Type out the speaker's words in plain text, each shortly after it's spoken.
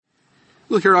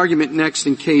We'll hear argument next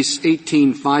in Case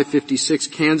 18-556,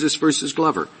 Kansas versus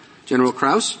Glover. General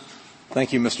Kraus.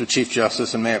 Thank you, Mr. Chief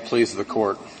Justice, and may it please the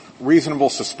Court. Reasonable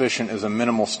suspicion is a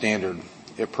minimal standard.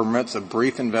 It permits a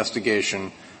brief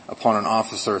investigation upon an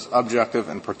officer's objective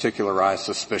and particularized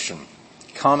suspicion.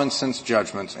 Common sense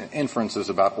judgments and inferences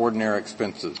about ordinary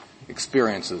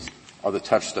experiences are the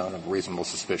touchstone of reasonable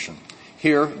suspicion.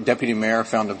 Here, Deputy Mayer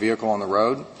found a vehicle on the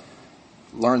road,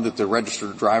 learned that the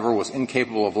registered driver was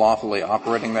incapable of lawfully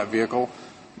operating that vehicle,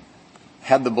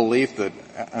 had the belief that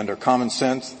under common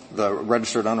sense the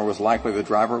registered owner was likely the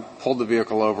driver, pulled the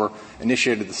vehicle over,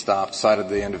 initiated the stop, cited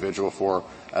the individual for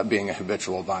being a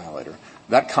habitual violator.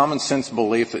 That common sense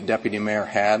belief that Deputy Mayer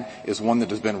had is one that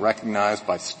has been recognized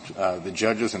by the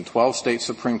judges in 12 state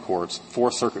Supreme Courts,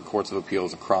 4 circuit courts of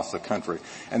appeals across the country,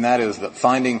 and that is that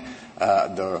finding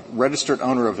the registered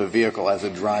owner of the vehicle as a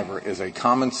driver is a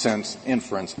common sense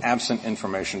inference absent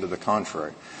information to the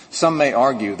contrary. Some may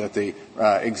argue that the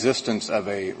existence of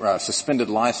a suspended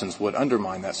license would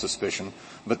undermine that suspicion,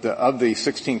 but of the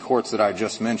 16 courts that I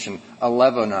just mentioned,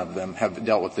 11 of them have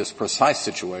dealt with this precise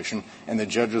situation, and the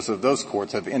judges of those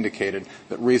courts have indicated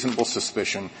that reasonable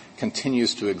suspicion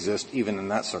continues to exist even in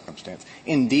that circumstance.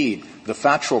 Indeed, the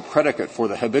factual predicate for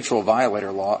the habitual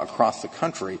violator law across the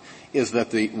country is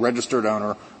that the registered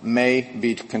owner may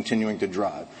be continuing to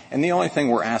drive. And the only thing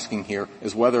we're asking here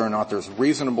is whether or not there's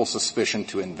reasonable suspicion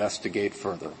to investigate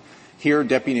further. Here,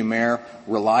 Deputy Mayer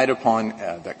relied upon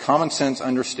that common sense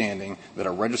understanding that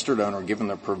a registered owner, given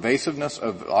the pervasiveness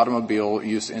of automobile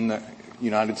use in the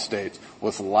United States,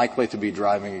 was likely to be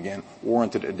driving again,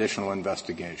 warranted additional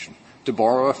investigation. To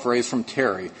borrow a phrase from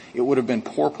Terry, it would have been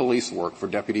poor police work for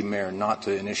Deputy Mayer not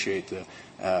to initiate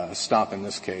the stop in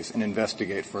this case and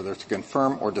investigate further to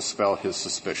confirm or dispel his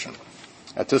suspicion.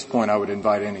 At this point, I would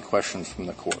invite any questions from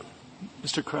the Court.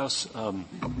 Mr. Kraus,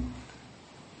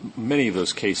 many of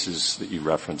those cases that you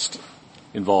referenced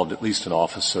involved at least an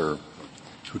officer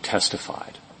who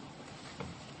testified,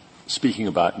 speaking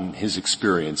about, in his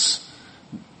experience,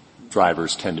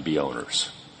 drivers tend to be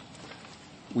owners.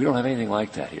 We don't have anything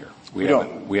like that here.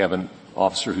 We have an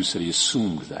officer who said he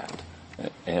assumed that.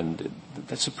 And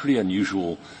that's a pretty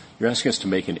unusual. You're asking us to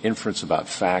make an inference about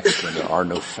facts when there are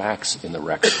no facts in the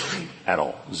record at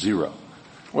all. Zero.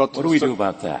 Well, what do we do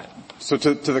about that? So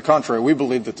to the contrary, we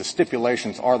believe that the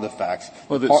stipulations are the facts.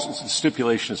 Well, the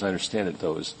stipulation, as I understand it,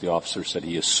 though, is the officer said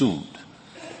he assumed.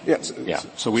 Yes. Yeah.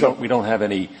 So we don't have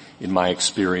any, in my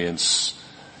experience,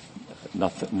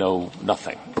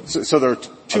 nothing. So there are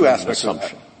two aspects of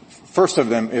that. First of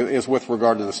them is with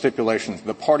regard to the stipulations.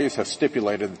 The parties have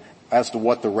stipulated as to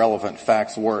what the relevant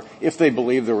facts were. If they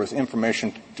believe there was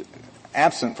information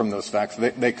absent from those facts,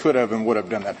 they could have and would have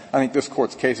done that. I think this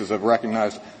Court's cases have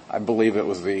recognized, I believe it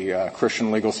was the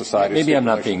Christian Legal Society. Maybe I'm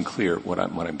not being clear what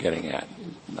I'm getting at.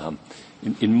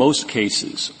 In most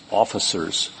cases,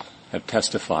 officers have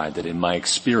testified that in my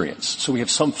experience, so we have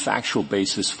some factual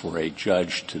basis for a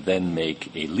judge to then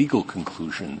make a legal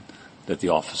conclusion that the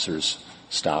officer's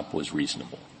stop was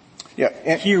reasonable.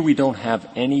 Yeah. Here we don't have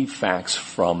any facts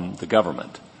from the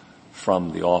government,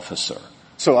 from the officer,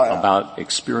 about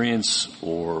experience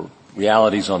or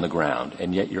realities on the ground,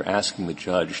 and yet you're asking the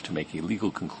judge to make a legal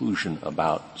conclusion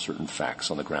about certain facts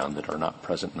on the ground that are not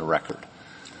present in the record.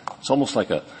 It's almost like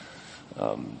a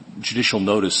judicial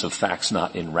notice of facts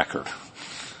not in record.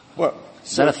 Well,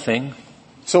 is that a thing?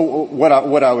 So what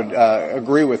I would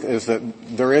agree with is that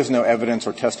there is no evidence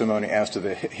or testimony as to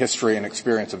the history and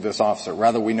experience of this officer.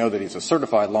 Rather, we know that he's a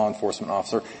certified law enforcement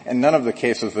officer, and none of the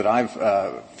cases that I've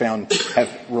found have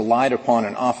relied upon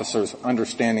an officer's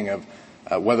understanding of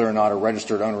whether or not a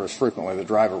registered owner is frequently the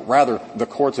driver. Rather, the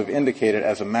courts have indicated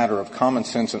as a matter of common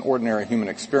sense and ordinary human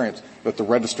experience that the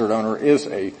registered owner is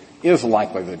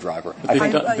likely the driver.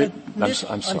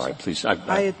 I'm sorry, please.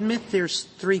 I admit there's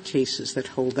 3 cases that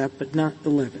hold that, but not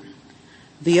 11.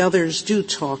 The others do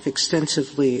talk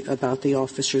extensively about the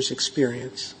officer's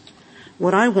experience.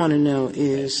 What I want to know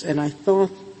is, and I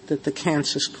thought that the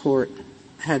Kansas court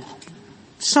had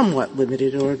somewhat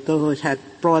limited, or though it had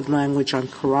broad language on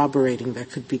corroborating,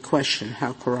 that could be questioned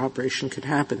how corroboration could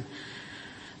happen.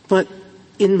 But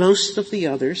in most of the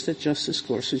others that Justice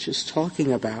Gorsuch is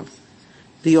talking about,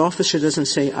 the officer doesn't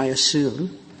say, I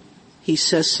assume. He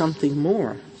says something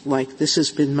more, like, this has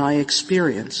been my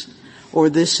experience, or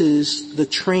this is the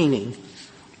training,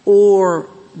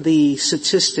 or the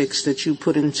statistics that you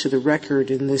put into the record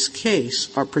in this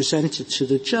case are presented to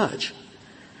the judge.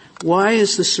 Why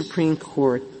is the Supreme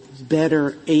Court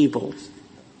better able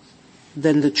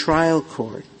than the trial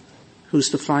court, who's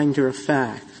the finder of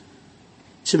fact,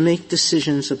 to make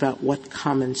decisions about what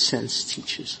common sense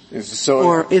teaches? So,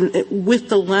 or with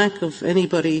the lack of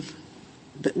anybody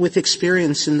with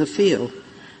experience in the field,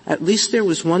 at least there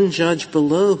was one judge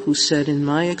below who said, in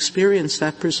my experience,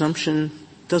 that presumption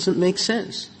doesn't make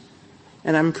sense.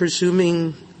 And I'm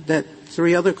presuming that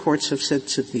 3 other courts have said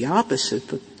to the opposite,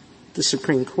 but the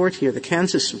Supreme Court here, the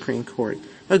Kansas Supreme Court,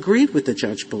 agreed with the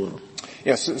judge below.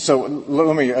 Yes, so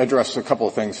let me address a couple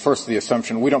of things. First, the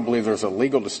assumption. We don't believe there's a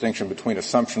legal distinction between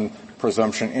assumption,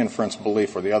 presumption, inference,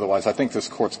 belief, or the otherwise. I think this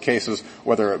Court's cases,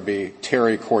 whether it be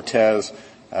Terry, Cortez,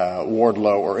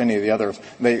 Wardlow, or any of the others,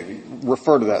 they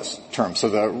refer to that term. So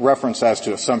the reference as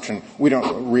to assumption, we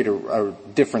don't read a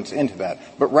difference into that.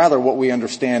 But rather what we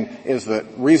understand is that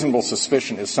reasonable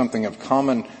suspicion is something of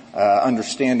common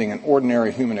understanding and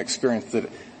ordinary human experience, that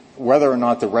whether or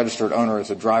not the registered owner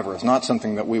is a driver is not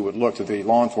something that we would look to the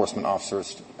law enforcement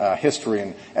officer's history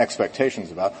and expectations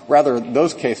about. Rather,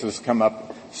 those cases come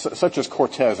up, such as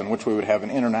Cortez, in which we would have an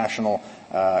international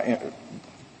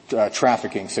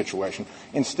trafficking situation.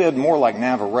 Instead, more like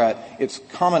Navarrete, it's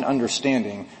common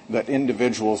understanding that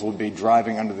individuals would be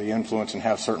driving under the influence and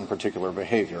have certain particular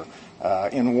behavior.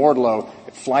 In Wardlow,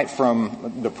 flight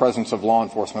from the presence of law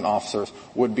enforcement officers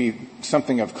would be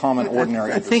something of common,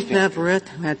 ordinary understanding. I think Navarrete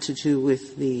had to do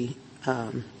with the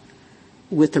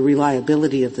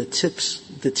reliability of the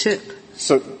tip,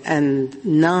 and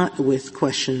not with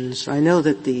questions. I know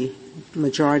that the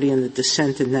majority and the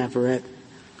dissent in Navarrete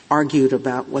argued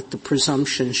about what the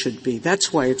presumption should be.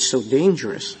 That's why it's so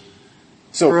dangerous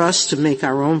for us to make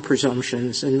our own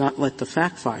presumptions and not let the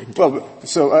fact find. Well,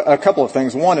 so a couple of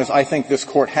things. One is I think this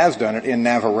Court has done it in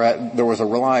Navarrete. There was a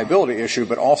reliability issue,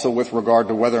 but also with regard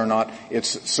to whether or not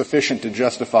it's sufficient to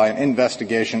justify an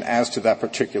investigation as to that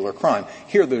particular crime.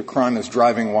 Here the crime is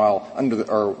driving while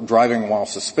driving while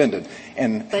suspended.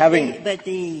 And but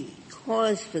the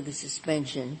cause for the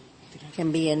suspension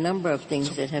can be a number of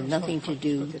things that have nothing to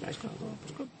do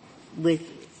with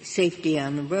safety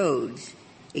on the roads.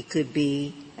 It could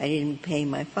be, I didn't pay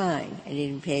my fine, I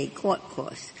didn't pay court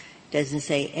costs. Doesn't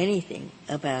say anything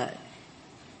about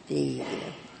the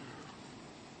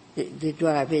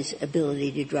driver's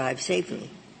ability to drive safely.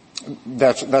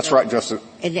 That's right, Justice.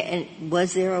 And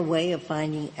was there a way of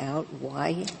finding out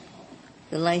why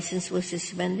the license was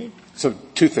suspended? So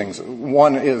 2 things.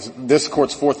 One is this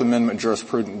Court's Fourth Amendment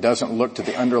jurisprudence doesn't look to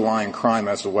the underlying crime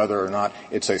as to whether or not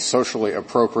it's a socially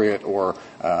appropriate or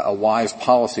a wise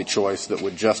policy choice that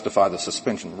would justify the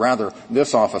suspension. Rather,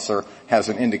 this officer has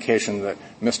an indication that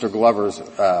Mr. Glover's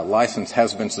license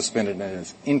has been suspended and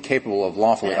is incapable of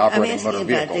lawfully operating a motor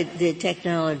vehicle. I'm asking about the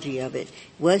technology of it.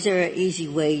 Was there an easy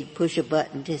way to push a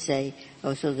button to say,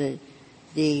 so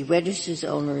the registered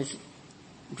owner's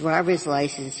driver's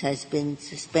license has been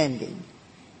suspended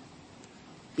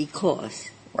because?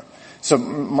 Right.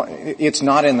 So it's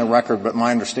not in the record, but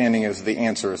my understanding is the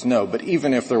answer is no. But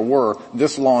even if there were,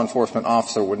 this law enforcement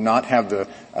officer would not have the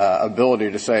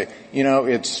ability to say,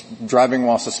 it's driving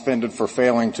while suspended for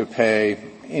failing to pay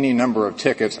any number of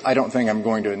tickets. I don't think I'm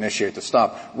going to initiate the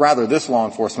stop. Rather, this law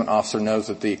enforcement officer knows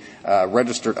that the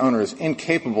registered owner is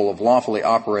incapable of lawfully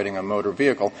operating a motor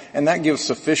vehicle, and that gives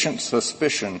sufficient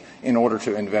suspicion in order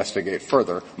to investigate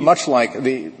further. Much like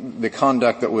the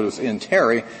conduct that was in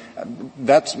Terry,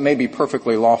 that's maybe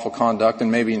perfectly lawful conduct,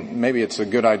 and maybe it's a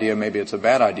good idea, maybe it's a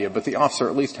bad idea, but the officer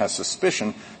at least has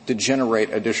suspicion to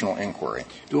generate additional inquiry.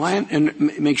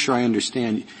 And make sure I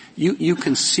understand. You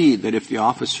concede that if the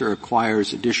officer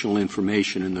acquires additional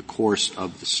information in the course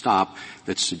of the stop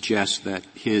that suggests that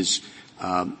his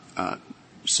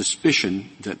suspicion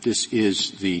that this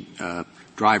is the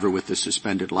driver with the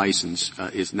suspended license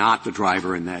is not the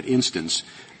driver in that instance,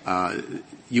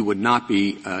 you would not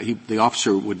be the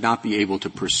officer would not be able to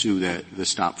pursue the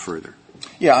stop further.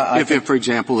 Yeah, if for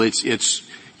example it's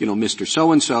Mr.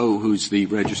 So-and-so who's the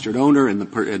registered owner and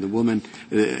the woman,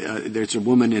 there's a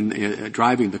woman in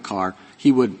driving the car,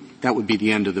 that would be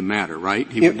the end of the matter, right?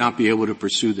 He would not be able to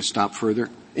pursue the stop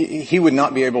further? He would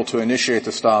not be able to initiate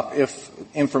the stop if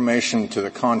information to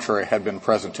the contrary had been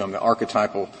present to him. The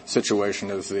archetypal situation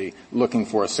is the looking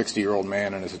for a 60-year-old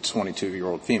man and is a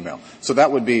 22-year-old female. So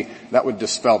that would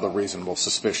dispel the reasonable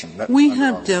suspicion. We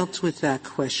have dealt with that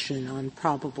question on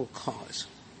probable cause.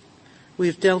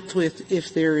 We've dealt with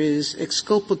if there is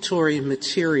exculpatory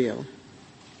material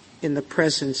in the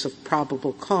presence of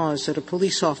probable cause that a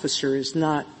police officer is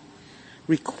not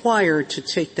required to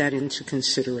take that into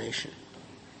consideration.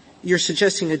 You're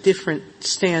suggesting a different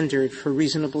standard for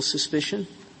reasonable suspicion?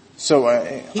 So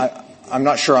I'm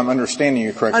not sure I'm understanding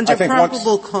you correctly. Under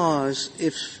probable cause,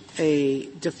 if a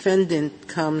defendant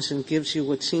comes and gives you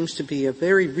what seems to be a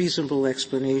very reasonable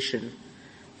explanation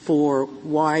for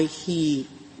why he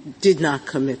did not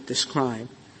commit this crime.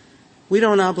 We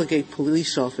don't obligate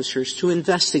police officers to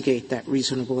investigate that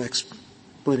reasonable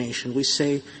explanation. We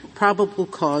say probable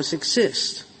cause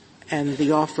exists, and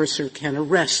the officer can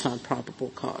arrest on probable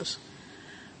cause.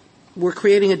 We're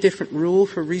creating a different rule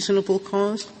for reasonable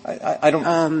cause? I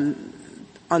don't.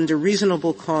 Under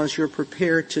reasonable cause, you're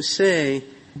prepared to say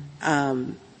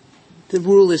the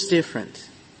rule is different.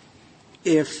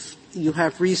 If you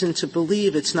have reason to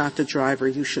believe it's not the driver,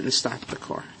 you shouldn't stop the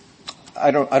car.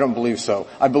 I don't believe so.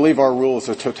 I believe our rule is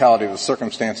a totality of the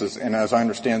circumstances, and as I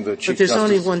understand the Chief Justice. But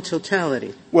there's only one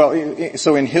totality. Well,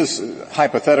 so in his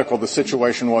hypothetical, the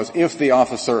situation was if the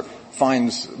officer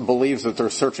believes that they're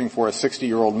searching for a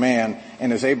 60-year-old man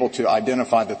and is able to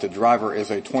identify that the driver is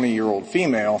a 20-year-old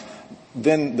female,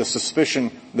 then the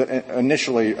suspicion that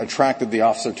initially attracted the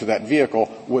officer to that vehicle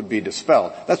would be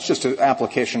dispelled. That's just an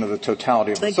application of the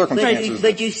totality of the circumstances.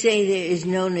 But you say there is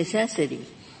no necessity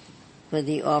for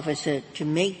the officer to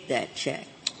make that check.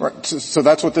 Right. So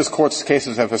that's what this Court's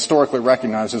cases have historically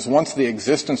recognized, is once the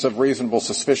existence of reasonable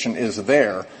suspicion is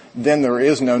there, then there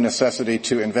is no necessity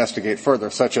to investigate further,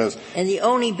 such as. And the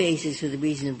only basis for the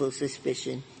reasonable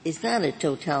suspicion is not a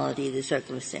totality of the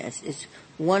circumstance. It's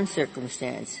one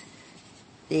circumstance.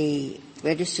 The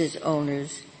registered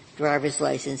owner's driver's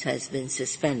license has been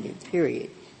suspended, period.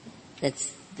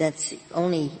 That's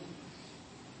only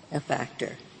a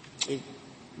factor.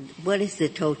 What is the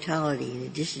totality in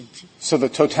addition to? So the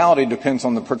totality depends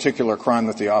on the particular crime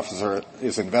that the officer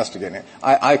is investigating.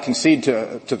 I concede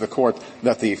to the Court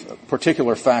that the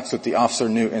particular facts that the officer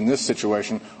knew in this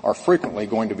situation are frequently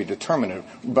going to be determinative,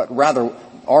 but rather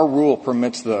our rule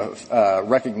permits the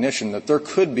recognition that there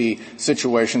could be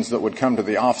situations that would come to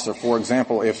the officer. For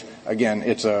example, if, again,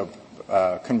 it's a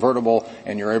convertible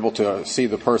and you're able to see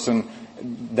the person,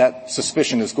 that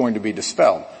suspicion is going to be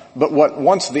dispelled. But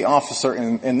once the officer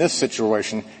in this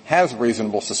situation has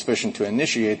reasonable suspicion to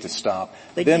initiate the stop,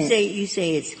 but then you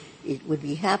say it would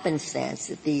be happenstance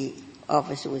that the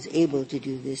officer was able to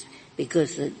do this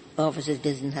because the officer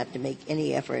doesn't have to make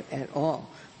any effort at all.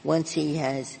 Once he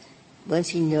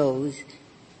knows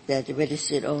that the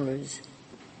registered owner's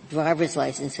driver's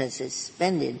license has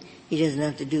suspended, he doesn't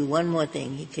have to do one more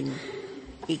thing.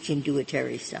 He can do a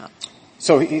Terry stop.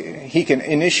 So he can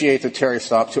initiate the Terry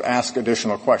stop to ask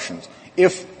additional questions.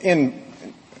 If in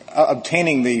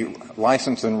obtaining the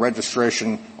license and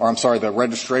registration, the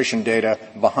registration data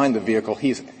behind the vehicle,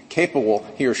 he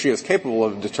or she is capable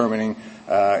of determining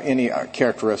any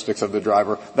characteristics of the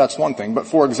driver, that's one thing. But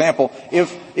for example,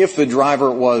 if the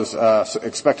driver was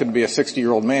expected to be a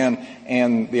 60-year-old man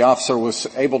and the officer was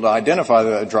able to identify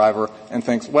the driver and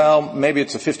thinks, well, maybe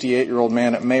it's a 58-year-old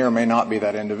man, it may or may not be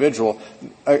that individual,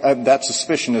 that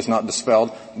suspicion is not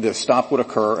dispelled. The stop would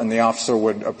occur and the officer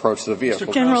would approach the vehicle.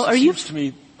 Mr. General,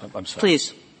 I'm sorry.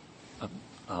 Please.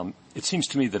 It seems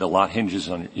to me that a lot hinges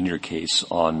in your case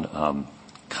on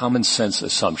common sense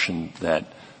assumption that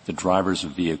the drivers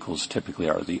of vehicles typically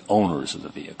are the owners of the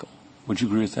vehicle. Would you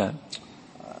agree with that?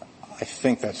 I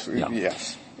think that's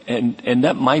yes. And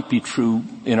that might be true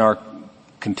in our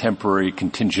contemporary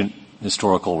contingent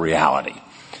historical reality.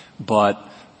 But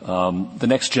the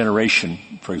next generation,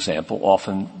 for example,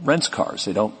 often rents cars.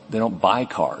 They don't buy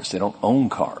cars. They don't own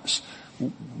cars.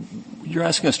 You're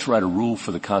asking us to write a rule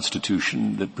for the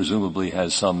Constitution that presumably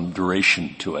has some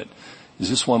duration to it. Is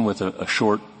this one with a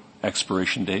short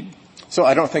expiration date? So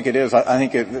I don't think it is. I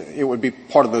think it would be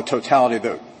part of the totality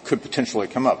that could potentially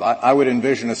come up. I would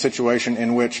envision a situation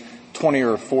in which 20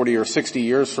 or 40 or 60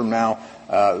 years from now,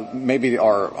 maybe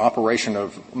our operation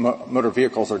of motor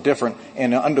vehicles are different,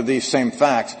 and under these same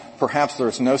facts, perhaps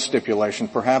there's no stipulation.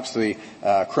 Perhaps the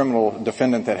criminal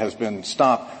defendant that has been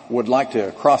stopped would like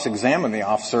to cross-examine the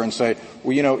officer and say,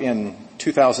 well, in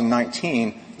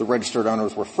 2019, the registered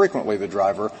owners were frequently the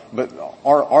driver, but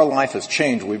our life has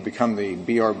changed. We've become the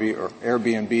BRB or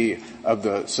Airbnb of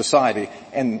the society,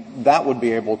 and that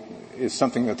is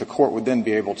something that the court would then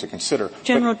be able to consider.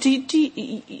 General, do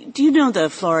you know the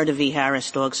Florida v.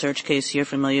 Harris dog search case? You're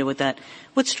familiar with that?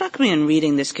 What struck me in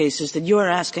reading this case is that you're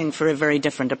asking for a very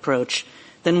different approach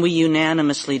than we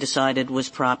unanimously decided was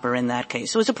proper in that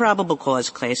case. It was a probable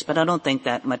cause case, but I don't think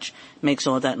that makes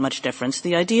all that much difference.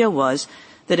 The idea was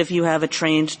that if you have a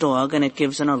trained dog and it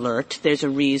gives an alert, there's a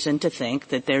reason to think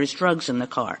that there's drugs in the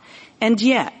car. And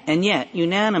yet,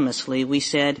 unanimously we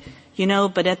said,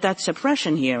 but at that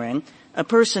suppression hearing, a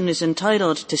person is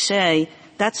entitled to say,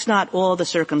 that's not all the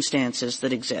circumstances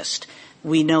that exist.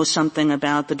 We know something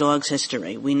about the dog's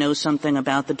history. We know something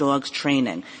about the dog's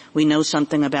training. We know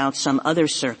something about some other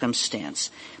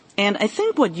circumstance. And I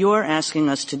think what you're asking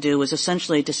us to do is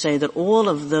essentially to say that all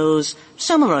of those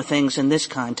similar things in this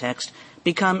context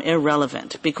become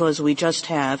irrelevant because we just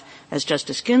have, as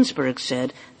Justice Ginsburg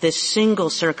said, this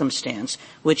single circumstance,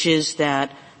 which is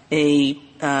that a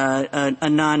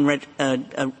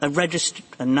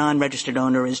non-registered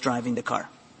owner is driving the car.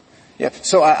 Yeah.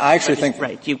 So I actually think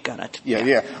right. You've got it.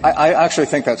 Yeah. I actually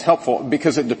think that's helpful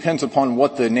because it depends upon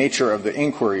what the nature of the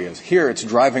inquiry is. Here, it's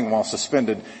driving while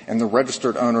suspended, and the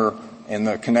registered owner and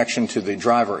the connection to the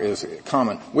driver is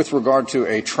common. With regard to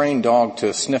a trained dog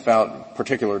to sniff out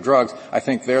particular drugs, I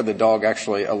think there the dog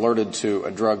actually alerted to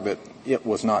a drug that it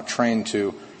was not trained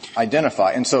to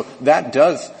identify, and so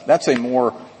that's a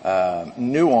more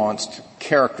nuanced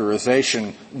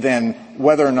characterization than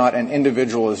whether or not an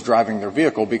individual is driving their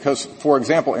vehicle. Because, for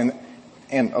example, and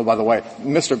oh, by the way,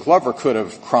 Mr. Glover could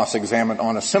have cross-examined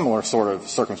on a similar sort of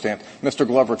circumstance. Mr.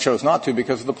 Glover chose not to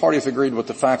because the parties agreed what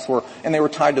the facts were, and they were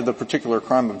tied to the particular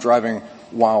crime of driving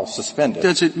while suspended.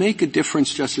 Does it make a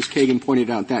difference, Justice Kagan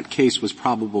pointed out, that case was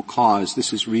probable cause,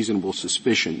 this is reasonable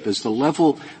suspicion. Does the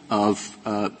level of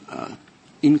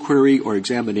inquiry or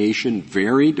examination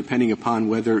vary depending upon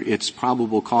whether it's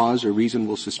probable cause or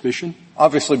reasonable suspicion?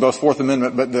 Obviously, both Fourth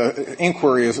Amendment, but the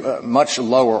inquiry is much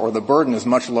lower, or the burden is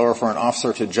much lower for an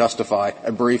officer to justify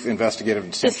a brief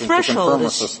investigative detention to confirm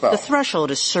or suspect. The threshold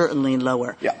is certainly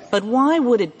lower. Yeah. But why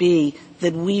would it be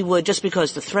that we would, just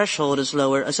because the threshold is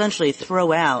lower, essentially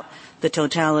throw out the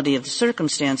totality of the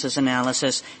circumstances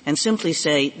analysis and simply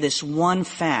say this one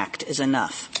fact is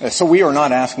enough? So we are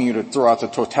not asking you to throw out the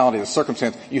totality of the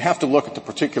circumstance. You have to look at the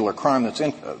particular crime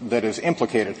that is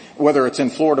implicated, whether it's in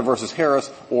Florida versus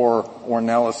Harris or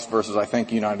Nellis versus, I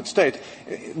think, United States.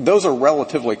 Those are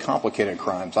relatively complicated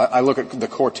crimes. I look at the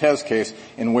Cortez case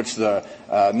in which the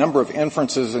number of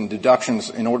inferences and deductions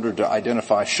in order to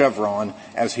identify Chevron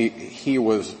as he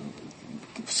was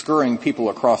scurrying people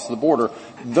across the border.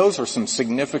 Those are some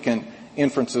significant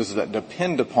inferences that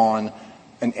depend upon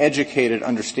an educated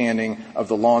understanding of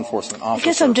the law enforcement officer. I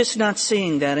guess I'm just not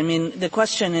seeing that. I mean, the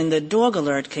question in the dog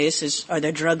alert case is, are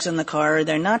there drugs in the car or are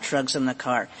there not drugs in the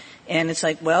car? And it's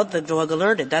like, well, the dog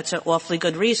alerted. That's an awfully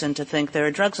good reason to think there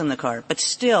are drugs in the car. But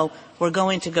still, we're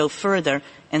going to go further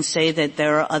and say that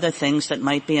there are other things that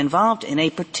might be involved in a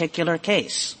particular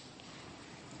case.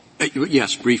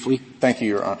 Yes, briefly. Thank you,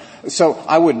 Your Honor. So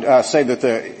I would say that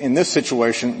in this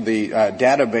situation, the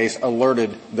database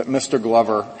alerted that Mr.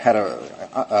 Glover had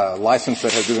a license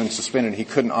that had been suspended. He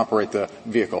couldn't operate the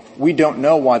vehicle. We don't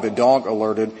know why the dog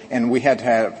alerted, and we had to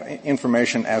have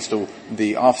information as to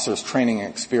the officer's training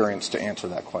and experience to answer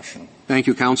that question. Thank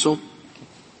you, counsel.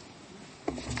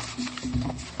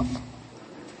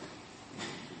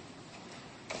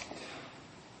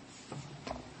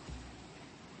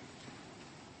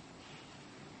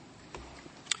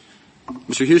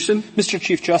 Mr. Houston. Mr.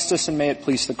 Chief Justice, and may it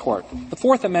please the Court. The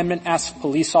Fourth Amendment asks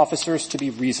police officers to be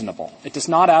reasonable. It does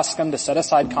not ask them to set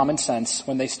aside common sense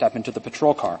when they step into the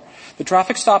patrol car. The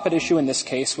traffic stop at issue in this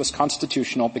case was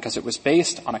constitutional because it was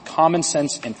based on a common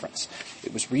sense inference.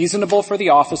 It was reasonable for the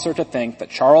officer to think that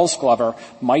Charles Glover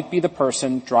might be the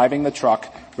person driving the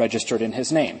truck registered in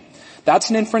his name. That's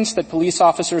an inference that police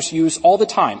officers use all the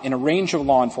time in a range of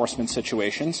law enforcement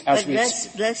situations.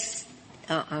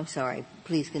 I'm sorry.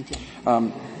 Please continue.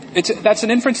 That's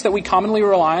an inference that we commonly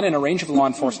rely on in a range of law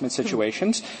enforcement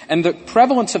situations, and the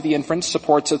prevalence of the inference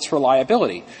supports its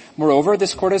reliability. Moreover,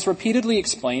 this Court has repeatedly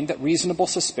explained that reasonable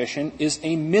suspicion is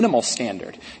a minimal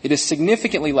standard. It is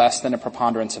significantly less than a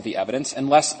preponderance of the evidence and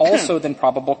less also than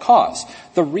probable cause.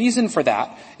 The reason for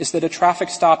that is that a traffic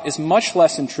stop is much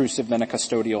less intrusive than a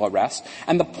custodial arrest,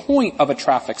 and the point of a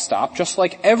traffic stop, just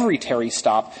like every Terry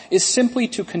stop, is simply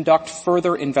to conduct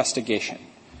further investigation.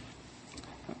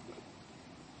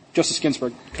 Justice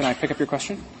Ginsburg, can I pick up your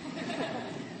question?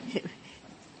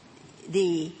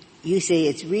 You say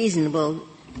it's reasonable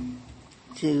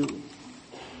to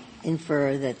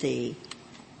infer that the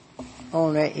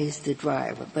owner is the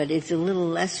driver, but it's a little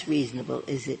less reasonable,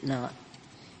 is it not,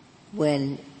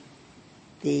 when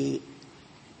the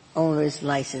owner's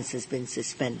license has been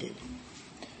suspended?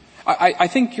 I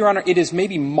think, Your Honor, it is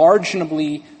maybe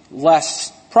marginally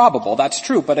less probable. That's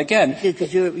true, but again,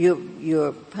 because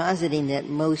you're positing that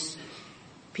most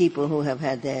people who have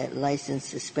had their license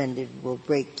suspended will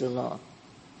break the law.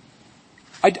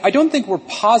 I don't think we're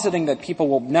positing that people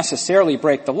will necessarily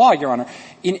break the law, Your Honor.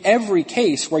 In every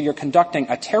case where you're conducting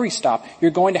a Terry stop, you're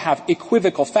going to have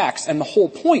equivocal facts, and the whole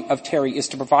point of Terry is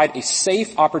to provide a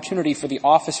safe opportunity for the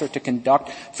officer to conduct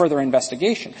further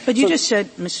investigation. But you just said,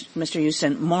 Mr.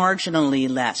 Houston, marginally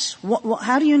less.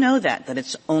 How do you know that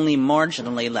it's only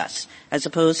marginally less, as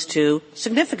opposed to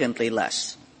significantly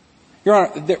less? Your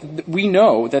Honor, we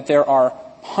know that there are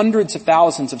hundreds of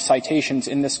thousands of citations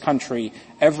in this country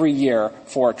every year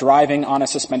for driving on a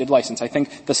suspended license. I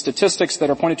think the statistics that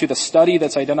are pointed to, the study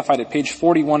that's identified at page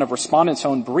 41 of Respondent's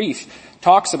own brief,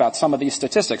 talks about some of these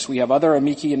statistics. We have other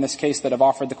amici in this case that have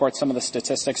offered the Court some of the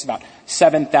statistics about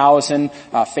 7,000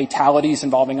 fatalities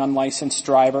involving unlicensed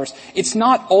drivers. It's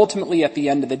not ultimately, at the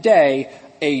end of the day,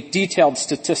 a detailed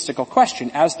statistical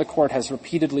question. As the Court has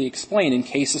repeatedly explained in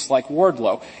cases like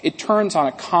Wardlow, it turns on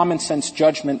a common sense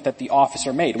judgment that the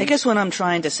officer made. I guess what I'm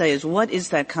trying to say is, what is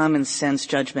that common sense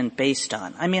judgment based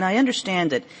on? I mean, I understand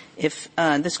that if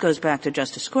this goes back to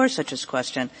Justice Gorsuch's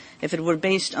question, if it were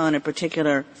based on a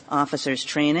particular officer's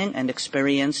training and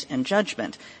experience and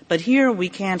judgment. But here we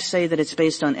can't say that it's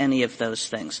based on any of those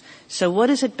things. So what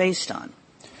is it based on?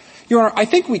 Your Honor, I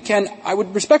think I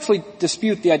would respectfully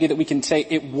dispute the idea that we can say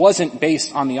it wasn't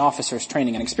based on the officer's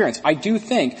training and experience. I do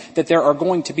think that there are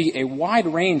going to be a wide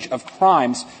range of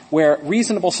crimes where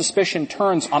reasonable suspicion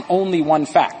turns on only one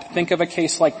fact. Think of a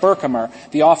case like Berkemer.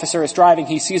 The officer is driving,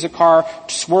 he sees a car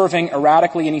swerving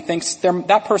erratically, and he thinks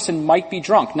that person might be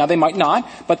drunk. Now, they might not,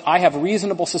 but I have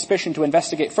reasonable suspicion to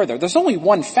investigate further. There's only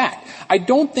one fact. I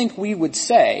don't think we would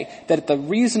say that the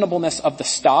reasonableness of the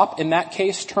stop in that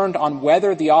case turned on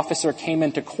whether the officer came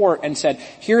into court and said,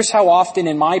 here's how often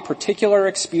in my particular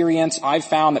experience I've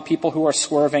found that people who are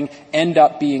swerving end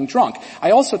up being drunk.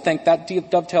 I also think that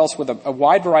dovetails with a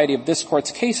wide variety of this Court's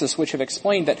cases which have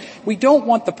explained that we don't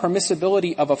want the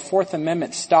permissibility of a Fourth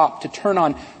Amendment stop to turn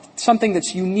on something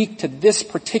that's unique to this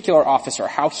particular officer,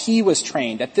 how he was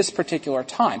trained at this particular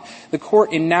time. The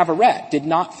Court in Navarrete did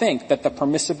not think that the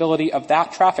permissibility of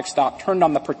that traffic stop turned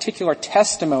on the particular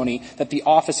testimony that the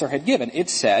officer had given. It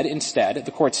said, instead,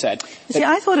 the Court said... See,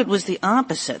 I thought it was the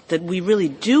opposite, that we really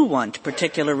do want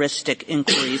particularistic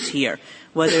inquiries here,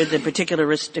 whether the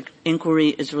particularistic inquiry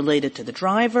is related to the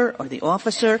driver or the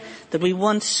officer, that we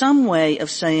want some way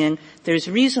of saying there's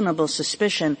reasonable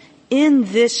suspicion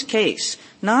in this case,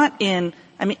 not in,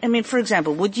 I mean, for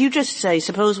example, would you just say,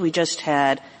 suppose we just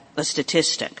had a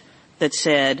statistic that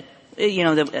said,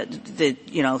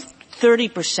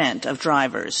 30% of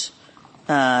drivers,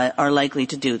 are likely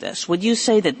to do this. Would you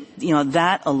say that,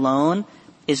 that alone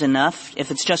is enough if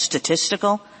it's just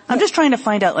statistical? I'm just trying to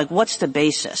find out, what's the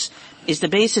basis? Is the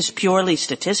basis purely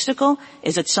statistical?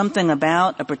 Is it something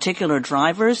about a particular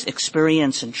driver's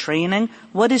experience and training?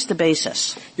 What is the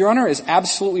basis? Your Honor is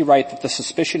absolutely right that the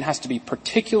suspicion has to be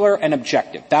particular and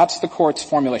objective. That's the Court's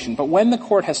formulation. But when the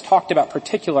Court has talked about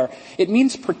particular, it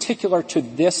means particular to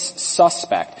this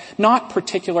suspect, not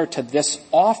particular to this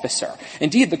officer.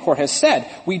 Indeed, the Court has said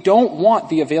we don't want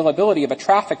the availability of a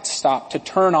traffic stop to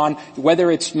turn on whether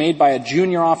it's made by a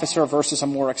junior officer versus a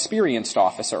more experienced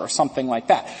officer or something like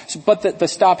that. But the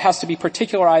stop has to be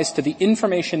particularized to the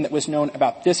information that was known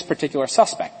about this particular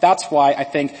suspect. That's why I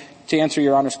think, to answer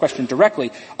Your Honor's question directly,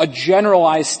 a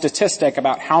generalized statistic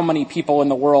about how many people in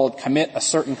the world commit a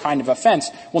certain kind of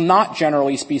offense will not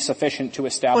generally be sufficient to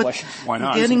establish. Why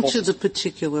not? Getting to the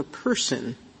particular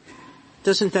person,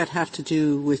 doesn't that have to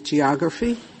do with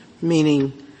geography?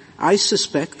 Meaning, I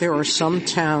suspect there are some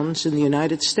towns in the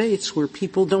United States where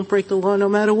people don't break the law no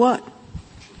matter what.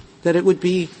 That it would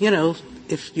be,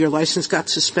 if your license got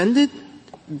suspended,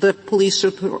 the police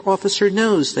officer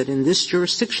knows that in this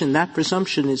jurisdiction that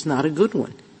presumption is not a good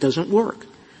one. It doesn't work.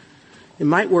 It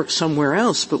might work somewhere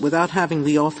else, but without having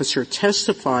the officer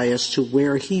testify as to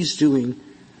where he's doing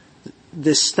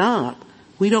this stop,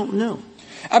 we don't know.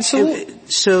 Absolutely.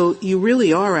 So you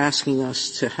really are asking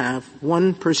us to have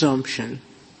one presumption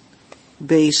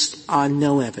based on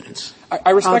no evidence.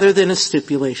 Other than a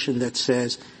stipulation that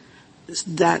says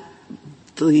that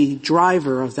the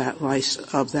driver of that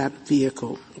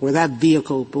vehicle, or that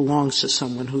vehicle belongs to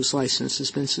someone whose license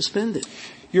has been suspended.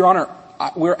 Your Honor,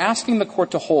 we're asking the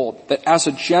Court to hold that as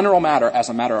a general matter, as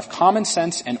a matter of common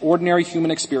sense and ordinary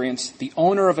human experience, the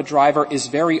owner of a driver is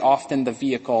very often the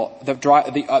vehicle,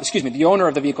 the owner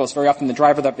of the vehicle is very often the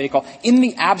driver of that vehicle in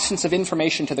the absence of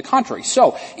information to the contrary.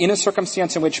 So, in a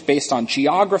circumstance in which, based on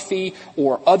geography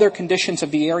or other conditions of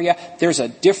the area, there's a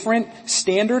different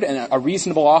standard and a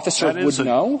reasonable officer would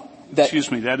know that.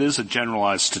 That is a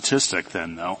generalized statistic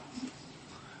then, though.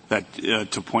 That,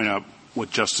 to point out what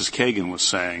Justice Kagan was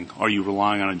saying, are you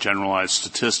relying on a generalized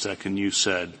statistic? And you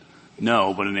said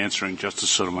no, but in answering Justice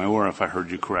Sotomayor, if I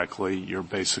heard you correctly, you're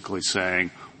basically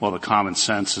saying, well, the common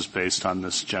sense is based on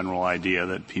this general idea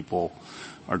that people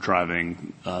are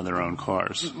driving their own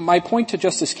cars. My point to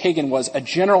Justice Kagan was a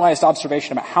generalized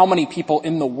observation about how many people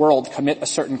in the world commit a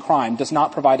certain crime does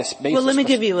not provide a basis. Well, let me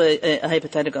give you a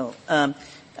hypothetical.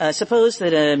 Suppose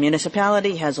that a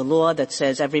municipality has a law that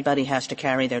says everybody has to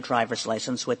carry their driver's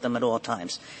license with them at all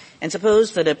times. And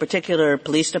suppose that a particular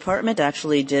police department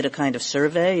actually did a kind of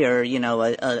survey or,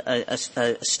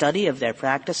 a study of their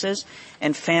practices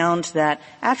and found that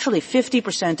actually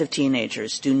 50% of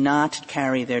teenagers do not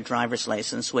carry their driver's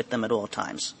license with them at all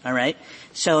times. All right?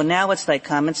 So now it's like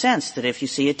common sense that if you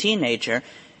see a teenager,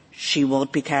 she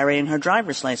won't be carrying her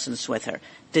driver's license with her.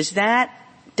 Does that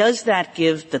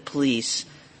give the police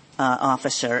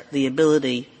officer the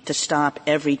ability to stop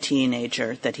every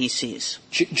teenager that he sees?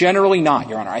 Generally not,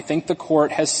 Your Honor. I think the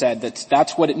court has said that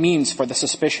that's what it means for the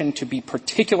suspicion to be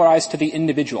particularized to the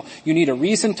individual. You need a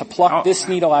reason to pluck this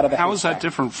needle out of the haystack.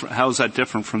 How is that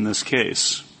different from this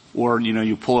case? Or,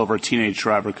 you pull over a teenage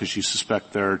driver because you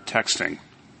suspect they're texting,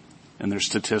 and there's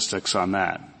statistics on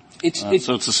that. So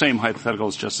it's the same hypothetical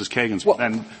as Justice Kagan's, but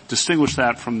then distinguish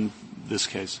that from this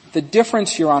case. The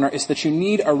difference, Your Honor, is that you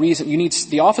need a reason.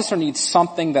 The officer needs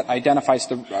something that identifies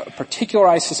the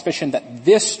particularized suspicion that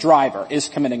this driver is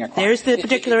committing a crime. There's the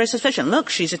particularized suspicion. Look,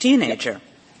 she's a teenager.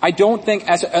 I don't think,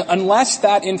 unless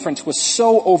that inference was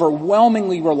so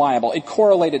overwhelmingly reliable, it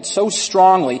correlated so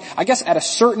strongly, I guess at a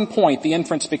certain point the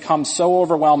inference becomes so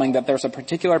overwhelming that there's a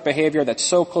particular behavior that's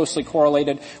so closely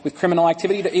correlated with criminal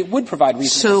activity that it would provide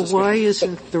reasonable suspicion. So why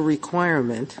isn't the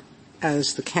requirement,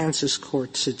 as the Kansas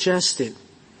court suggested,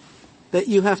 that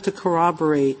you have to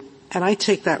corroborate, and I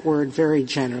take that word very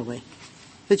generally,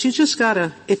 that you just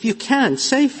gotta, if you can,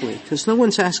 safely, because no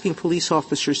one's asking police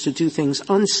officers to do things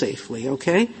unsafely,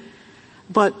 okay?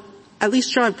 But at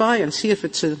least drive by and see if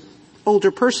it's an older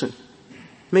person.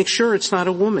 Make sure it's not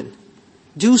a woman.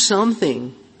 Do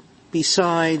something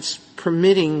besides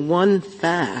permitting one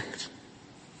fact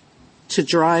to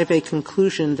drive a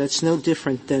conclusion that's no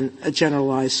different than a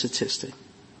generalized statistic.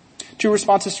 Two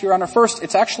responses, Your Honor. First,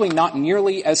 it's actually not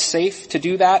nearly as safe to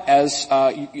do that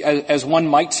as one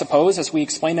might suppose. As we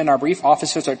explained in our brief,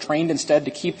 officers are trained instead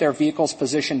to keep their vehicles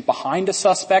positioned behind a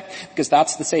suspect because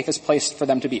that's the safest place for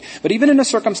them to be. But even in a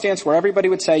circumstance where everybody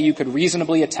would say you could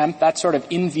reasonably attempt that sort of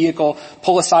in-vehicle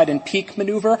pull-aside and peek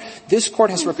maneuver, this court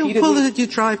has repeatedly— Pull it, you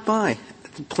drive by.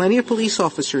 Plenty of police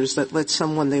officers that let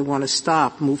someone they want to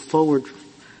stop move forward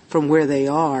from where they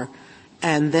are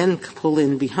and then pull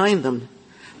in behind them.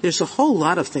 There's a whole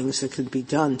lot of things that could be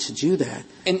done to do that.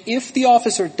 And if the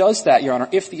officer does that, Your Honor,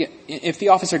 if the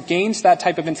officer gains that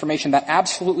type of information, that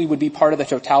absolutely would be part of the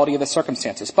totality of the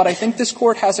circumstances. But I think this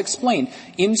court has explained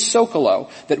in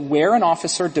Socolow that where an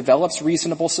officer develops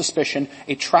reasonable suspicion,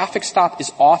 a traffic stop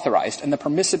is authorized, and the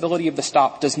permissibility of the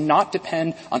stop does not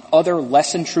depend on other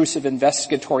less intrusive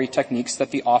investigatory techniques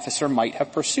that the officer might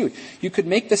have pursued. You could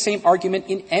make the same argument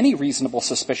in any reasonable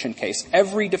suspicion case.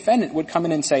 Every defendant would come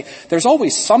in and say, there's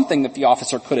always something that the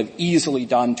officer could have easily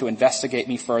done to investigate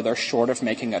me further short of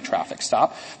making a traffic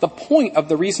stop. The point of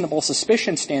the reasonable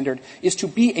suspicion standard is to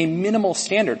be a minimal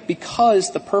standard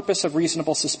because the purpose of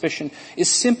reasonable suspicion is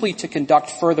simply to conduct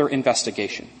further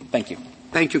investigation. Thank you.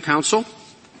 Thank you, counsel.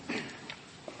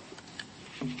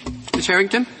 Ms.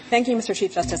 Harrington? Thank you, Mr.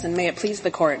 Chief Justice, and may it please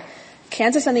the Court.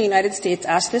 Kansas and the United States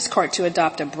asked this Court to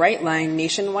adopt a bright-line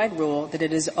nationwide rule that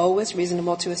it is always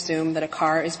reasonable to assume that a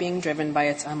car is being driven by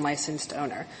its unlicensed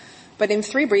owner. But in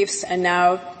 3 briefs and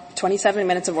now 27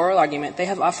 minutes of oral argument, they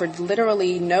have offered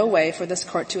literally no way for this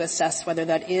Court to assess whether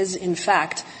that is, in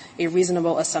fact, a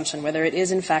reasonable assumption, whether it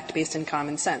is, in fact, based in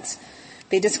common sense.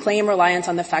 They disclaim reliance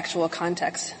on the factual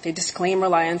context. They disclaim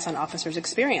reliance on officers'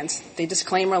 experience. They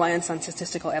disclaim reliance on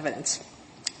statistical evidence.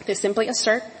 They simply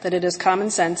assert that it is common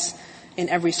sense in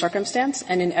every circumstance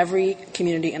and in every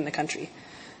community in the country.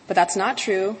 But that's not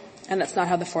true, and that's not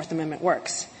how the Fourth Amendment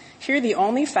works. Here, the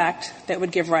only fact that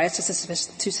would give rise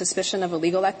to suspicion of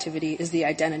illegal activity is the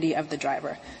identity of the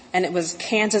driver. And it was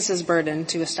Kansas's burden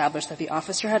to establish that the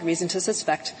officer had reason to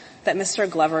suspect that Mr.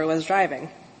 Glover was driving.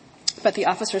 But the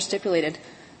officer stipulated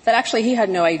that actually he had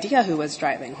no idea who was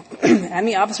driving. And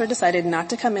the officer decided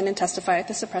not to come in and testify at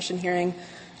the suppression hearing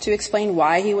to explain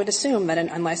why he would assume that an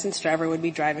unlicensed driver would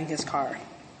be driving his car.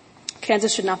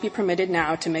 Kansas should not be permitted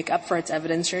now to make up for its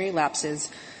evidentiary lapses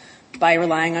by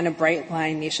relying on a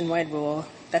bright-line nationwide rule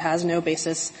that has no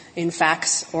basis in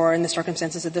facts or in the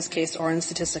circumstances of this case or in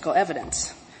statistical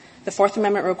evidence. The Fourth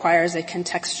Amendment requires a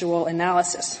contextual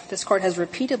analysis. This Court has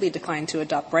repeatedly declined to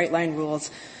adopt bright-line rules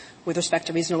with respect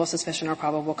to reasonable suspicion or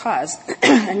probable cause.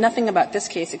 And nothing about this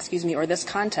case, or this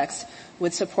context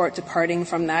would support departing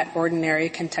from that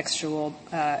ordinary contextual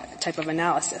type of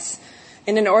analysis.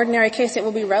 In an ordinary case, it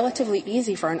will be relatively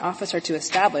easy for an officer to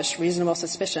establish reasonable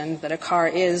suspicion that a car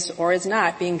is or is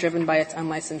not being driven by its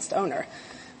unlicensed owner.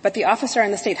 But the officer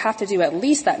and the state have to do at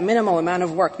least that minimal amount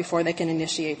of work before they can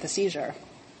initiate the seizure.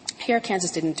 Here,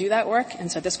 Kansas didn't do that work,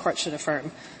 and so this court should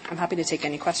affirm. I'm happy to take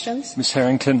any questions. Ms.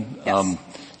 Harrington, Yes.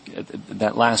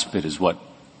 That last bit is what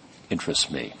interests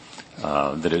me,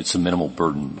 that it's a minimal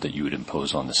burden that you would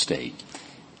impose on the state.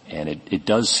 And it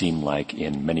does seem like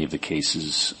in many of the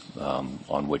cases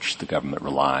on which the government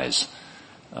relies,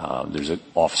 there's an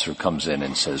officer who comes in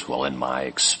and says, well, in my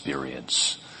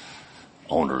experience,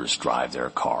 owners drive their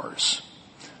cars.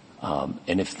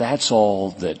 And if that's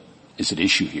all that is at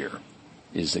issue here,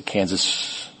 is that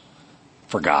Kansas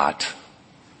forgot,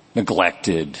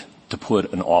 neglected to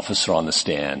put an officer on the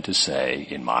stand to say,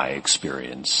 in my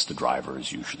experience, the driver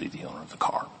is usually the owner of the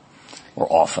car,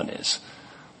 or often is.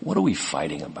 What are we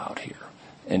fighting about here?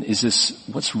 And is this,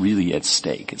 what's really at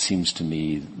stake? It seems to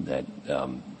me that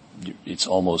it's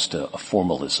almost a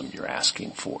formalism you're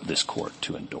asking for this court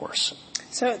to endorse.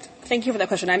 So thank you for that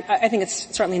question. I think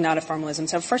it's certainly not a formalism.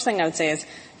 So first thing I would say is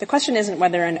the question isn't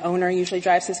whether an owner usually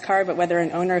drives his car, but whether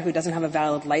an owner who doesn't have a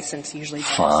valid license usually drives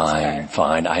his car.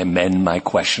 Fine. I amend my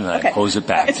question and I pose it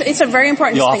back. It's a very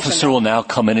important distinction. The officer will now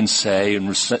come in and say and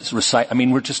recite. I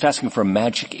mean, we're just asking for a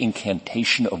magic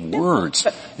incantation of words.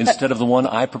 Instead of the one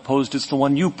I proposed, it's the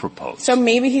one you proposed. So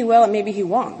maybe he will and maybe he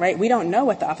won't, right? We don't know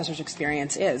what the officer's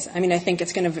experience is. I mean, I think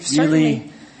it's going to certainly...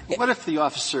 Really? What if the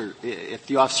officer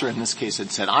in this case had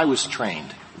said, I was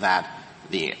trained that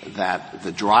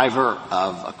the driver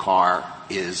of a car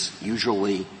is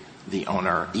usually the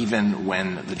owner, even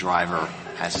when the driver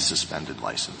has a suspended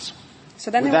license?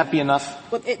 So then would that be enough?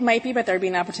 Well, it might be, but there would be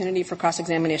an opportunity for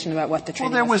cross-examination about what the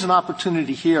training Well, there was an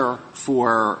opportunity here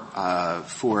for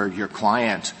your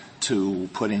client to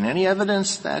put in any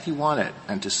evidence that he wanted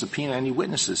and to subpoena any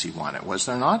witnesses he wanted. Was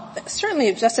there not?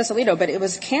 Certainly, Justice Alito, but it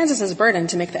was Kansas's burden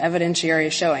to make the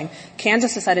evidentiary showing.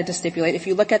 Kansas decided to stipulate. If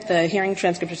you look at the hearing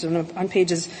transcripts on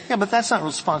pages... Yeah, but that's not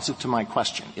responsive to my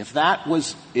question. If that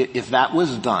was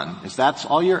done, if that's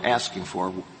all you're asking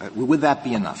for, would that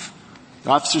be enough? The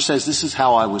officer says, this is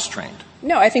how I was trained.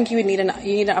 No, I think you need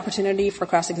an opportunity for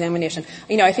cross-examination.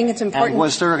 I think it's important... And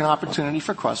was there an opportunity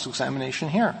for cross-examination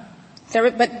here?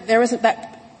 But there wasn't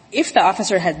that. If the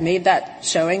officer had made that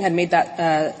showing, had made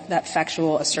that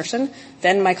factual assertion,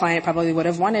 then my client probably would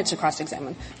have wanted to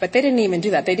cross-examine. But they didn't even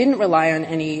do that. They didn't rely on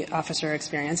any officer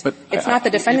experience. But it's not the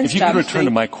defendant's job. If you could return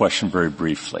to my question very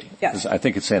briefly, yes. Because I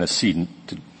think it's antecedent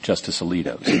to Justice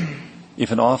Alito's.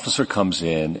 If an officer comes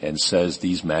in and says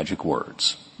these magic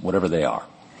words, whatever they are,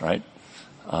 right?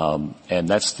 And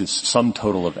that's the sum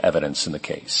total of evidence in the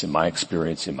case, in my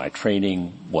experience, in my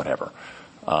training, whatever.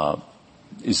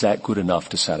 Is that good enough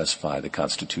to satisfy the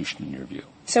Constitution in your view?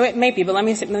 So it may be, but let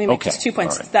me make just 2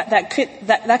 points. Right.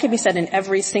 That could be said in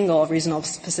every single reasonable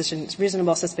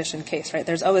suspicion case, right?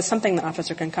 There's always something the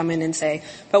officer can come in and say.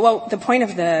 But the point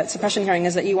of the suppression hearing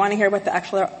is that you want to hear what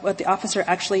the officer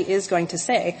actually is going to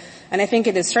say. And I think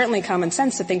it is certainly common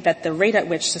sense to think that the rate at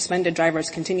which suspended drivers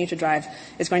continue to drive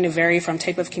is going to vary from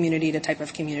type of community to type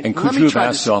of community. And could you have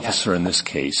asked the officer in this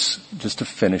case, just to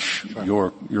finish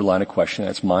your line of questioning,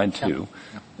 that's mine too,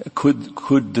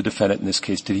 could the defendant in this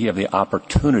case, did he have the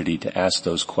opportunity to ask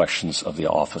those questions of the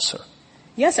officer?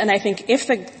 Yes, and I think if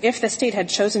the state had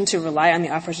chosen to rely on the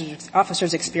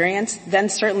officer's experience, then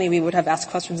certainly we would have asked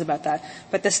questions about that.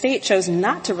 But the state chose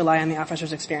not to rely on the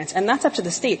officer's experience, and that's up to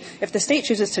the state. If the state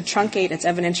chooses to truncate its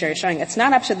evidentiary showing, it's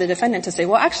not up to the defendant to say,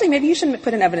 well, actually, maybe you shouldn't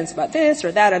put in evidence about this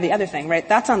or that or the other thing, right?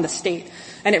 That's on the state.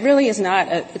 And it really is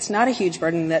it's not a huge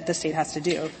burden that the state has to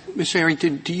do. Ms.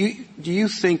 Harrington, do you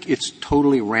think it's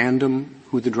totally random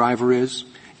who the driver is?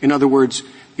 In other words,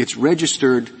 it's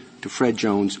registered to Fred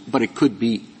Jones, but it could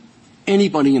be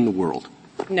anybody in the world.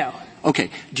 No. Okay.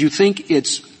 Do you think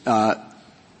it's the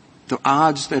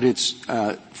odds that it's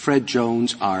Fred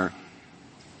Jones are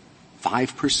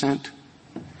 5%?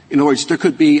 In other words, there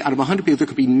could be, out of 100 people, there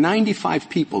could be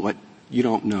 95 people that you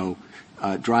don't know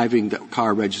driving the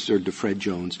car registered to Fred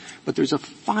Jones, but there's a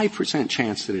 5%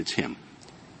 chance that it's him.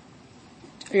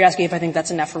 Are you asking if I think that's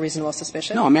enough for reasonable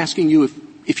suspicion? No, I'm asking you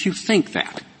if you think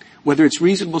that. Whether it's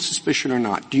reasonable suspicion or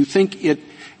not, do you think it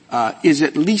is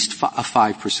at least a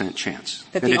 5% chance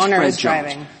that the owner is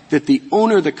driving? That the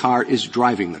owner of the car is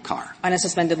driving the car. On a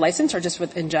suspended license or just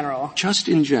in general? Just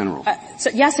in general. So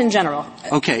yes, in general.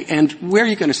 Okay, and where are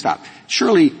you going to stop?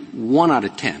 Surely 1 out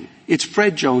of 10. It's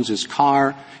Fred Jones's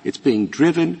car, it's being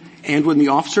driven, and when the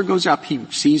officer goes up, he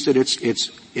sees that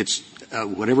it's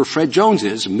whatever Fred Jones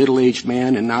is, a middle-aged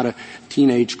man and not a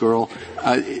teenage girl,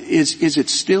 is it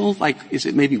still is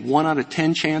it maybe 1 out of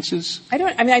 10 chances? I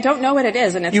don't know what it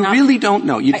is, and it's You really don't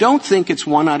know. You don't think it's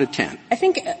 1 out of 10. I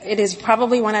think it is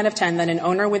probably 1 out of 10 that an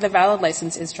owner with a valid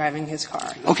license is driving his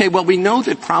car. Okay, well, we know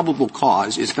that probable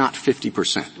cause is not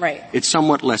 50%. Right. It's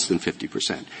somewhat less than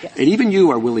 50%. Yes. And even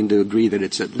you are willing to agree that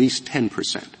it's at least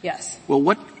 10%. Yes. Well,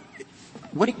 what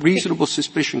reasonable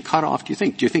suspicion cutoff do you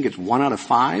think? Do you think it's 1 out of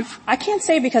 5? I can't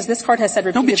say because this court has said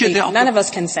repeatedly none of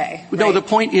us can say. No, right? the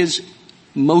point is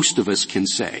most of us can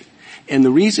say. And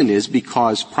the reason is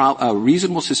because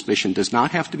reasonable suspicion does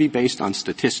not have to be based on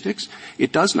statistics.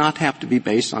 It does not have to be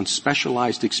based on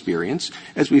specialized experience.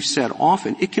 As we've said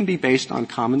often, it can be based on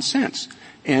common sense.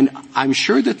 And I'm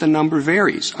sure that the number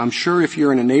varies. I'm sure if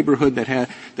you're in a neighborhood that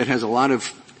has a lot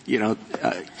of,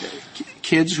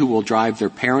 kids who will drive their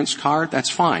parents' car, that's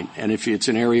fine. And if it's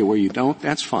an area where you don't,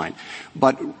 that's fine.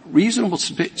 But reasonable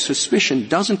suspicion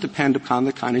doesn't depend upon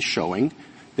the kind of showing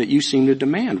that you seem to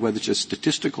demand, whether it's a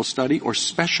statistical study or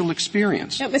special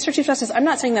experience. No, Mr. Chief Justice, I'm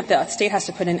not saying that the state has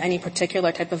to put in any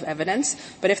particular type of evidence,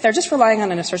 but if they're just relying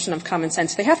on an assertion of common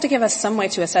sense, they have to give us some way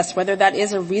to assess whether that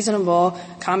is a reasonable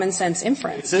common sense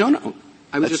inference. No.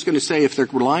 I was just going to say, if they're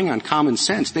relying on common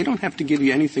sense, they don't have to give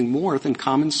you anything more than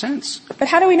common sense. But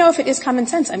how do we know if it is common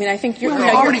sense? I mean, I think you're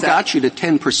already got you to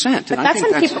 10%.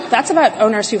 But that's about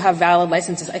owners who have valid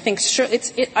licenses. I think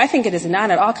it is not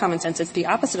at all common sense. It's the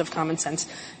opposite of common sense.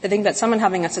 I think that someone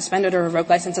having a suspended or revoked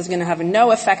license is going to have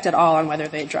no effect at all on whether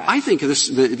they drive. I think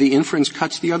the inference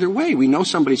cuts the other way. We know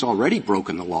somebody's already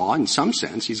broken the law in some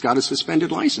sense. He's got a suspended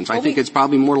license. I think it's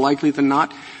probably more likely than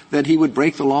not that he would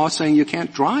break the law saying you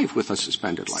can't drive with a suspended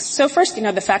license. So first,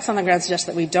 the facts on the ground suggest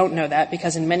that we don't know that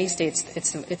because in many states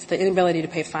it's the inability to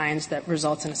pay fines that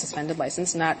results in a suspended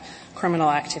license, not criminal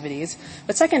activities.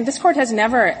 But second, this court has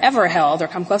never ever held or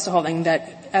come close to holding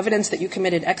that evidence that you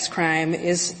committed X crime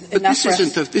is enough for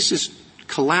us. This is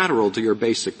collateral to your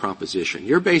basic proposition.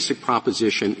 Your basic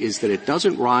proposition is that it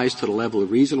doesn't rise to the level of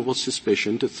reasonable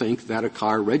suspicion to think that a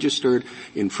car registered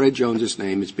in Fred Jones's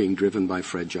name is being driven by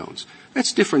Fred Jones.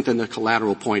 That's different than the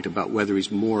collateral point about whether he's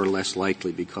more or less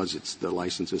likely because the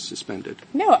license is suspended.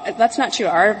 No, that's not true.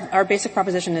 Our basic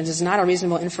proposition is it's not a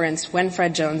reasonable inference when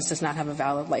Fred Jones does not have a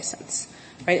valid license.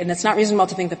 Right? And it's not reasonable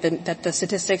to think that the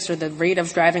statistics or the rate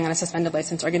of driving on a suspended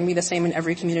license are going to be the same in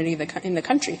every community in the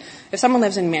country. If someone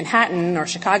lives in Manhattan or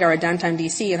Chicago or downtown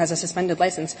D.C. and has a suspended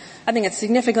license, I think it's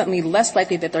significantly less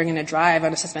likely that they're going to drive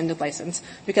on a suspended license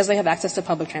because they have access to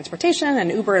public transportation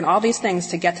and Uber and all these things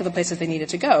to get to the places they needed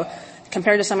to go,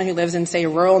 compared to someone who lives in, say,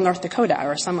 rural North Dakota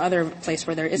or some other place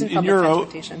where there isn't public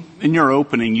transportation. In your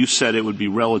opening, you said it would be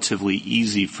relatively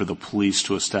easy for the police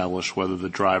to establish whether the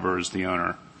driver is the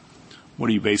owner. What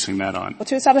are you basing that on? Well,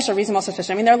 to establish a reasonable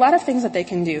suspicion, there are a lot of things that they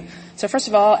can do. So first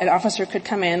of all, an officer could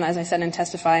come in, as I said, and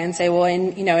testify and say, well,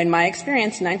 in my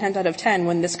experience, 9 times out of 10,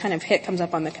 when this kind of hit comes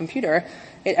up on the computer,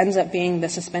 it ends up being the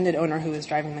suspended owner who is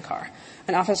driving the car.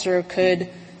 An officer could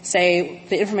say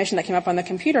the information that came up on the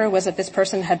computer was that this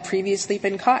person had previously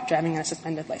been caught driving on a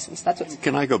suspended license.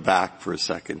 Can I go back for a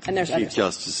second to the Chief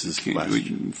Justice's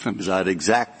question? Because I had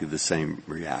exactly the same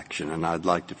reaction, and I'd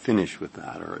like to finish with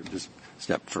that or just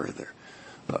step further.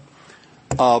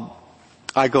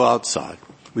 I go outside.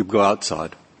 We go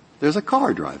outside. There's a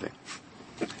car driving.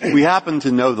 We happen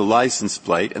to know the license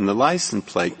plate, and the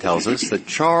license plate tells us that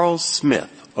Charles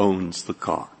Smith owns the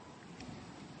car.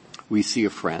 We see a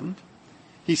friend.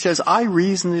 He says, I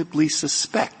reasonably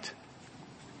suspect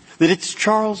that it's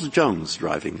Charles Jones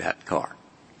driving that car.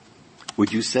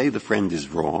 Would you say the friend is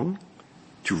wrong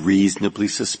to reasonably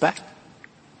suspect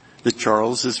that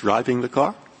Charles is driving the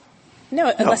car? No,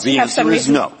 unless the you have some answer is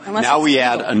reason. no. Now we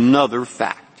add another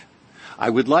fact. I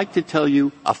would like to tell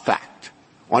you a fact.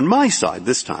 On my side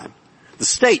this time, the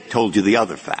state told you the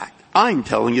other fact. I'm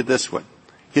telling you this one.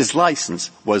 His license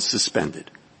was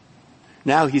suspended.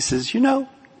 Now he says,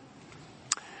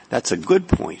 that's a good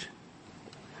point.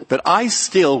 But I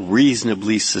still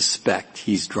reasonably suspect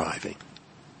he's driving.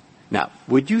 Now,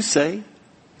 would you say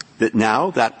that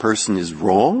now that person is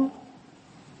wrong?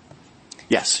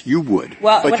 Yes, you would.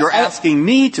 Well, but you're asking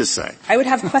me to say I would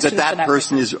have questions that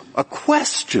person is a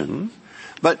question,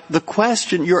 but the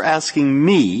question you're asking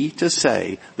me to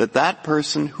say that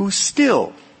person who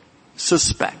still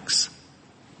suspects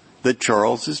that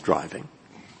Charles is driving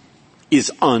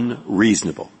is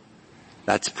unreasonable.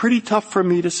 That's pretty tough for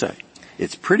me to say.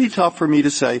 It's pretty tough for me to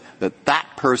say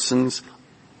that person's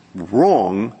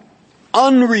wrong,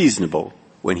 unreasonable,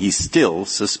 when he still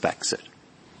suspects it.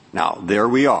 Now, there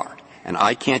we are. And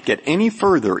I can't get any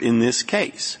further in this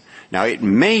case. Now, it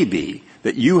may be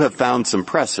that you have found some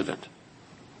precedent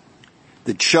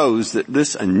that shows that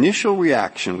this initial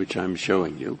reaction, which I'm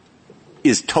showing you,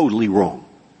 is totally wrong.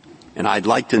 And I'd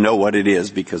like to know what it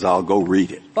is because I'll go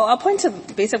read it. Well, I'll point to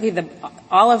basically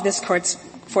all of this Court's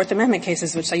Fourth Amendment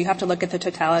cases, which say you have to look at the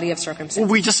totality of circumstances.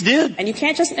 Well, we just did. And you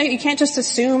can't just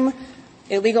assume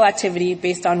illegal activity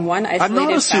based on one isolated fact. I'm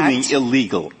not assuming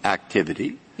illegal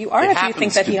activity. You are if you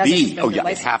think that he has a suspended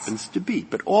license. It happens to be.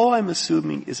 But all I'm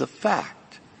assuming is a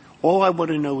fact. All I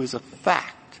want to know is a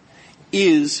fact.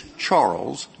 Is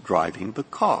Charles driving the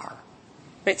car?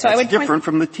 Right, so That's different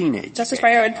from the teenage. Justice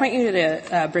Breyer, I would point you to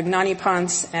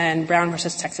Brignani-Ponce and Brown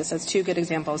versus Texas. That's two good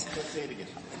examples.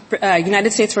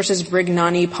 United States versus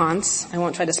Brignani-Ponce. I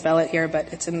won't try to spell it here,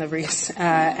 but it's in the briefs.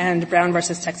 And Brown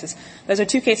versus Texas. Those are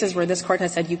two cases where this Court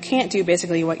has said you can't do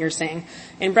basically what you're saying.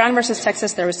 In Brown versus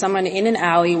Texas, there was someone in an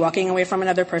alley walking away from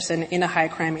another person in a high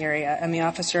crime area, and the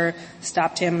officer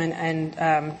stopped him and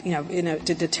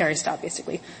did a Terry stop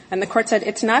basically. And the Court said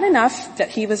it's not enough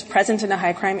that he was present in a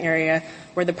high crime area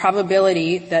where the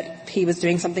probability that he was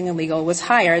doing something illegal was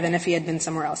higher than if he had been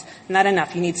somewhere else. Not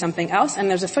enough. You need something else. And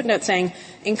there's a footnote saying,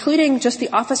 including just the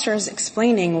officers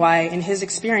explaining why, in his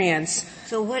experience,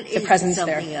 so what the presence is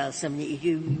something there. else? I mean,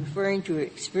 you're referring to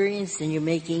experience and you're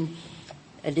making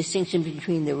a distinction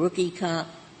between the rookie cop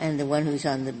and the one who's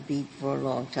on the beat for a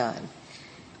long time.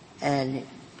 And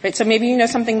right, so maybe you know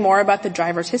something more about the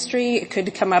driver's history. It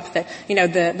could come up that,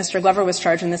 Mr. Glover was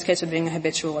charged in this case with being a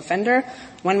habitual offender.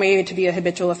 One way to be a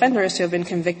habitual offender is to have been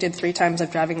convicted 3 times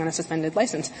of driving on a suspended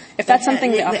license. If that's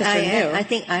something the officer knew. I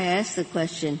think I asked the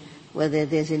question whether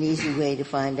there's an easy way to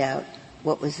find out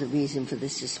what was the reason for the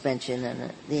suspension,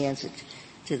 and the answer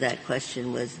to that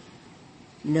question was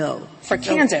no. For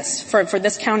Kansas, for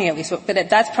this county at least, but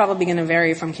that's probably going to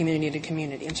vary from community to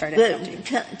community. I'm sorry to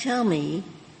interrupt you. Tell me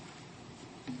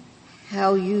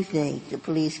how you think the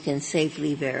police can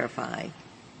safely verify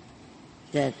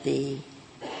that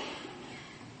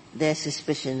their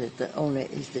suspicion that the owner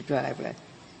is the driver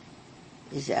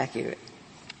is accurate.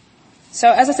 So,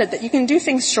 as I said, that you can do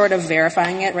things short of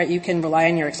verifying it, right? You can rely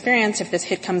on your experience. If this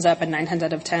hit comes up, and 9 times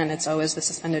out of 10, it's always the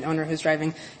suspended owner who's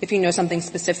driving. If you know something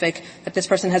specific, that this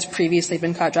person has previously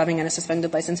been caught driving on a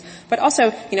suspended license. But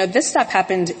also, this stop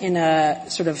happened in a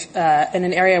sort of, in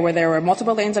an area where there were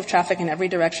multiple lanes of traffic in every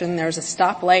direction. There was a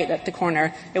stoplight at the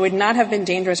corner. It would not have been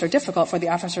dangerous or difficult for the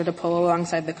officer to pull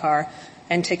alongside the car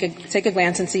and take a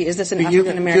glance and see, is this an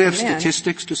African-American man? Do you have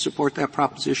statistics to support that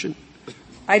proposition?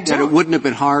 I don't. That it wouldn't have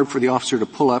been hard for the officer to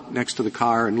pull up next to the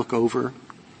car and look over?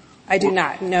 I do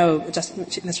not, no,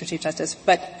 Mr. Chief Justice.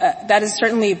 But that is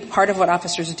certainly part of what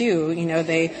officers do.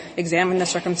 They examine the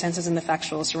circumstances and the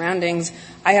factual surroundings.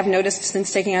 I have noticed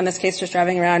since taking on this case, just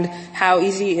driving around, how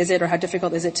easy is it or how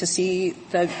difficult is it to see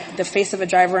the face of a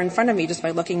driver in front of me just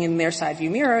by looking in their side view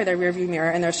mirror, their rear view mirror,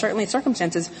 and there are certainly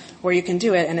circumstances where you can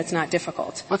do it and it's not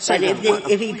difficult. But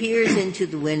if he peers into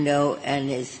the window and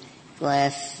his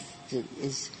glass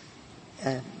is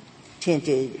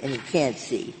tinted and he can't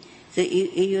see. So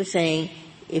you're saying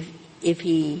if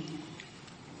he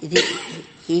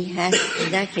has,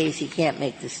 in that case, he can't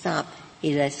make the stop.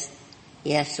 He has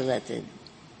to let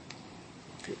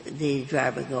the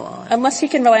driver go on. Unless he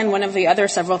can rely on one of the other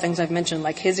several things I've mentioned,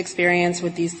 like his experience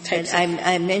with these types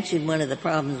I mentioned one of the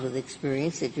problems with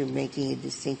experience, that you're making a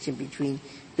distinction between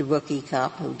the rookie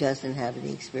cop who doesn't have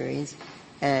any experience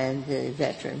and the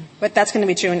veteran. But that's going to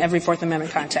be true in every Fourth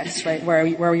Amendment context, right, where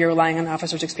you're relying on the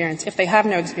officer's experience. If they have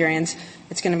no experience,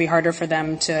 it's going to be harder for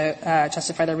them to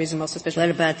justify their reasonable suspicion.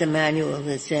 What about the manual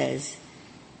that says,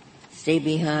 stay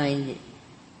behind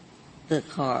the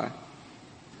car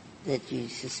that you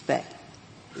suspect?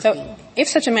 So if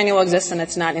such a manual exists and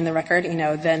it's not in the record,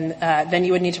 then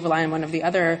you would need to rely on one of the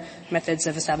other methods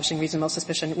of establishing reasonable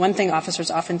suspicion. One thing officers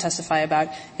often testify about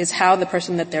is how the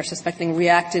person that they're suspecting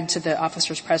reacted to the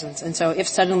officer's presence. And so if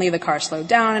suddenly the car slowed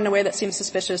down in a way that seems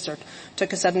suspicious or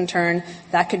took a sudden turn,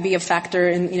 that could be a factor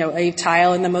in, a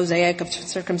tile in the mosaic of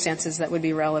circumstances that would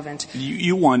be relevant.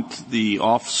 You want the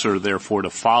officer, therefore, to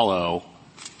follow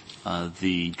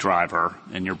the driver,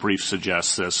 and your brief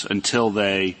suggests this, until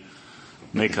they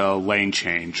make a lane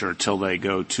change or till they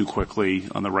go too quickly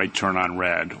on the right turn on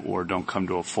red or don't come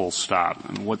to a full stop.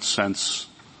 And what sense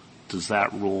does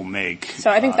that rule make? So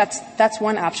I think that's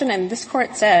one option, and this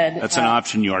Court said that's an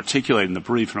option you articulate in the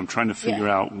brief, and I'm trying to figure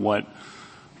out what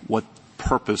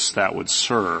purpose that would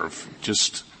serve.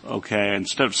 Just, okay,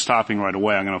 instead of stopping right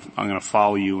away, I'm going to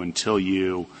follow you until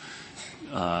you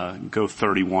go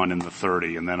 31 in the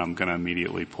 30, and then I'm going to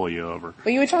immediately pull you over.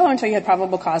 Well, you would follow until you had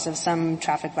probable cause of some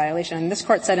traffic violation. And this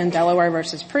court said in Delaware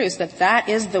versus Pruse that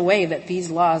is the way that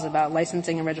these laws about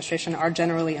licensing and registration are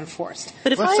generally enforced.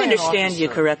 But if I understand you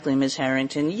correctly, Ms.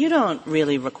 Harrington, you don't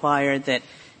really require that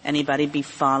anybody be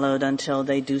followed until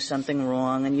they do something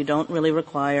wrong, and you don't really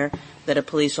require that a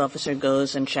police officer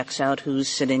goes and checks out who's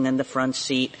sitting in the front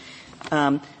seat.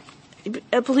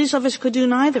 A police officer could do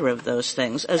neither of those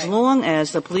things as long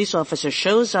as the police officer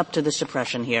shows up to the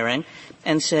suppression hearing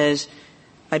and says,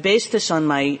 I base this on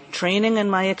my training and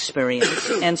my experience,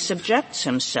 and subjects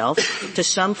himself to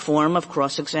some form of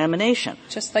cross-examination.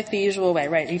 Just like the usual way,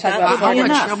 right? You talk about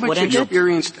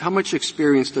how much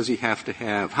experience does he have to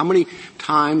have? How many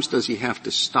times does he have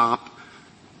to stop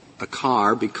a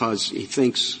car because he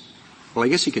thinks, well, I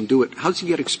guess he can do it. How does he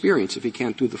get experience if he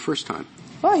can't do it the first time?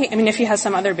 Well, if he has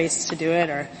some other basis to do it,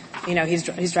 or,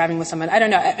 he's driving with someone, I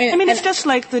don't know. It's just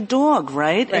like the dog,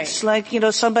 right? It's like,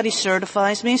 somebody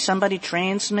certifies me, somebody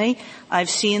trains me.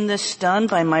 I've seen this done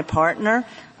by my partner.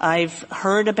 I've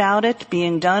heard about it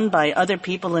being done by other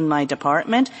people in my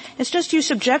department. It's just you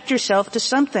subject yourself to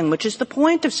something, which is the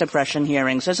point of suppression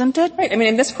hearings, isn't it? Right.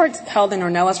 This court held in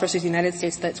Ornelas versus United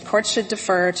States that courts should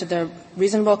defer to the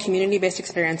reasonable community-based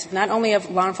experience, not only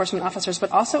of law enforcement officers,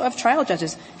 but also of trial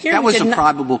judges. Here that was a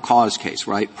probable cause case,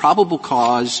 right? Probable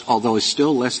cause, although it's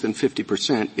still less than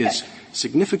 50%, is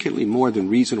significantly more than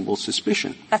reasonable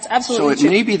suspicion. That's absolutely true. So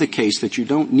it may be the case that you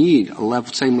don't need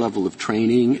same level of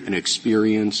training and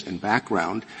experience and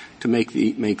background to make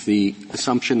the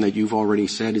assumption that you've already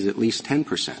said is at least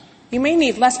 10%. You may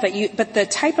need less, but the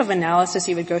type of analysis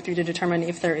you would go through to determine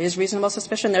if there is reasonable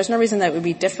suspicion, there's no reason that would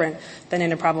be different than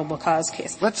in a probable cause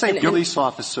case. Let's say a police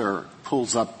officer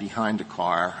pulls up behind a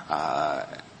car,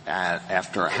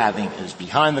 after having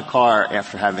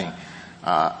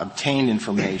obtained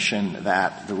information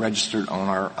that the registered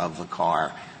owner of the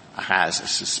car has a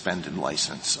suspended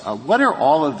license. What are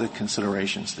all of the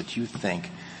considerations that you think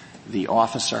the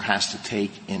officer has to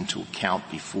take into account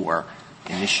before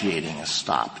initiating a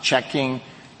stop?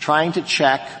 Trying to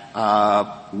check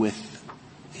with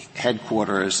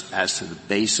headquarters as to the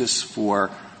basis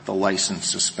for the license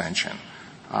suspension,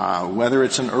 whether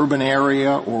it's an urban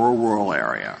area or a rural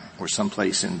area or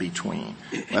someplace in between,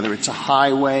 whether it's a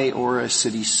highway or a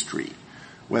city street,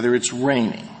 whether it's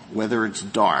raining, whether it's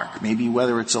dark, maybe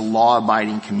whether it's a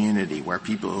law-abiding community where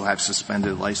people who have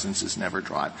suspended licenses never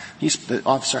drive. The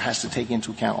officer has to take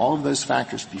into account all of those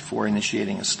factors before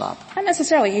initiating a stop. Not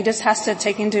necessarily. He just has to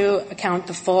take into account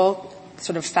the full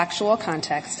sort of factual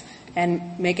context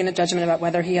and making a judgment about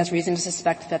whether he has reason to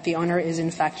suspect that the owner is in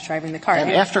fact driving the car.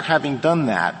 And after having done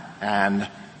that, and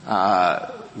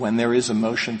when there is a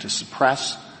motion to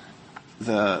suppress,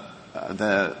 the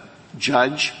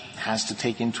judge has to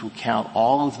take into account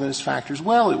all of those factors.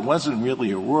 Well, it wasn't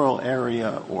really a rural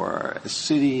area or a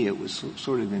city. It was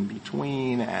sort of in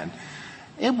between, and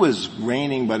it was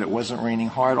raining, but it wasn't raining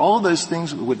hard. All of those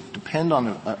things would depend on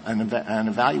an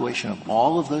evaluation of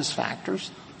all of those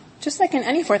factors. Just like in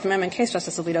any Fourth Amendment case,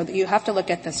 Justice Alito, you have to look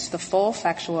at the full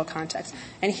factual context.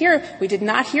 And here, we did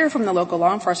not hear from the local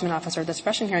law enforcement officer at the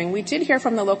suppression hearing. We did hear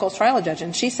from the local trial judge,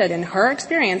 and she said in her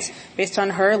experience, based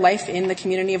on her life in the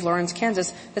community of Lawrence,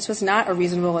 Kansas, this was not a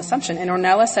reasonable assumption. And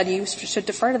Ornelas said you should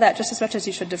defer to that just as much as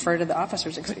you should defer to the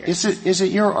officer's experience. Is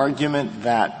it your argument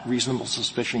that reasonable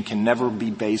suspicion can never be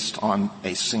based on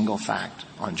a single fact,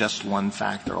 on just one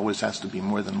fact? There always has to be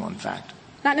more than one fact.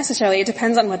 Not necessarily. It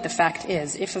depends on what the fact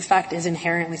is. If the fact is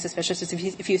inherently suspicious,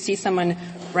 if you see someone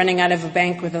running out of a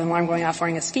bank with an alarm going off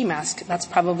wearing a ski mask, that's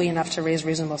probably enough to raise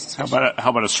reasonable suspicion. How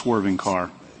about a swerving car?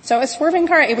 So a swerving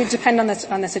car, it would depend on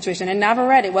the situation. In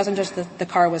Navarrete, it wasn't just the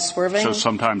car was swerving. So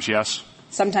sometimes yes?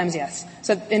 Sometimes yes.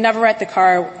 So in Navarrete, the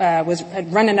car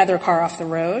had run another car off the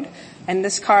road, and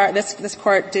this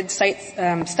court did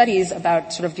cite studies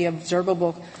about sort of the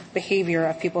observable behavior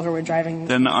of people who were driving.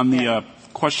 Then on the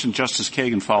question Justice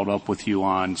Kagan followed up with you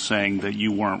on, saying that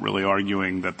you weren't really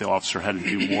arguing that the officer had to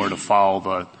do more to follow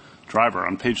the driver.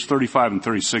 On page 35 and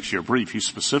 36 of your brief, you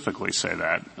specifically say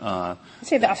that. I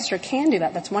say the officer can do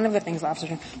that. That's one of the things the officer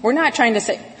can. We're not trying to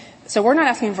say. So we're not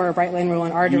asking for a bright line rule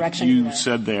in our direction. You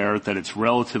said there that it's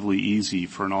relatively easy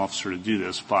for an officer to do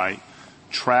this by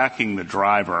tracking the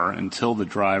driver until the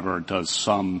driver does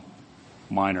some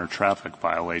minor traffic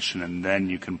violation, and then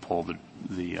you can pull the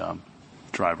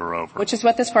driver over. Which is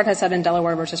what this court has said in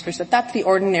Delaware versus Pruse, that that's the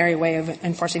ordinary way of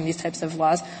enforcing these types of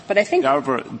laws. But I think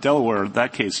Delaware,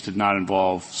 that case did not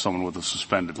involve someone with a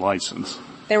suspended license.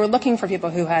 They were looking for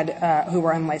people who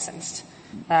were unlicensed.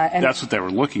 And that's what they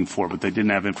were looking for, but they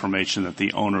didn't have information that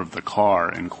the owner of the car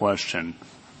in question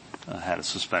had a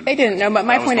suspended. They didn't. No, but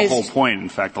my point is the whole point. In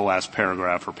fact, the last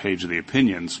paragraph or page of the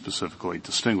opinion specifically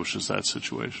distinguishes that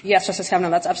situation. Yes, Justice Kavanaugh,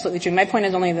 that's absolutely true. My point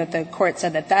is only that the court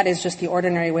said that that is just the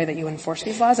ordinary way that you enforce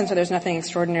these laws, and so there's nothing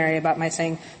extraordinary about my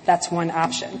saying that's one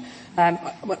option.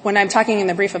 When I'm talking in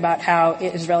the brief about how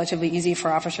it is relatively easy for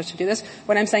officers to do this,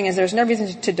 what I'm saying is there's no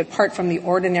reason to depart from the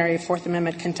ordinary Fourth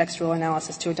Amendment contextual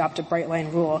analysis to adopt a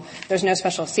bright-line rule. There's no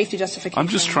special safety justification. I'm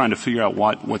just trying to figure out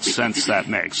what sense that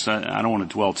makes. I don't want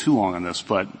to dwell too long on this,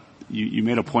 but you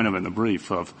made a point of it in the brief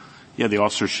of, the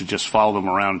officers should just follow them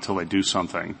around until they do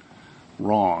something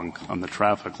wrong on the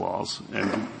traffic laws. And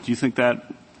do you think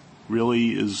that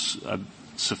really is a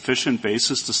sufficient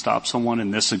basis to stop someone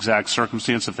in this exact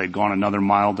circumstance? If they'd gone another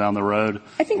mile down the road,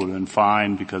 it would have been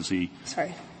fine because he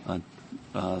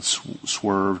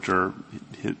swerved or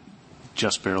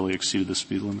just barely exceeded the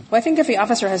speed limit? Well, I think if the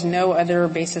officer has no other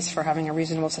basis for having a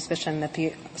reasonable suspicion that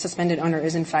the suspended owner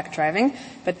is in fact driving,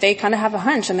 but they kind of have a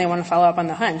hunch and they want to follow up on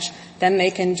the hunch, then they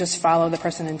can just follow the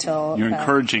person until... You're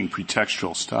encouraging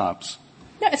pretextual stops.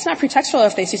 No, it's not pretextual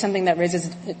if they see something that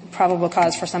raises probable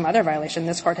cause for some other violation.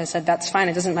 This court has said that's fine.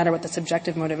 It doesn't matter what the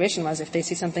subjective motivation was. If they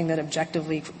see something that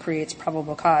objectively creates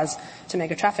probable cause to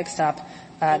make a traffic stop,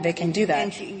 they can do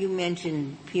that. You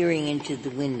mentioned peering into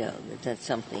the window. That's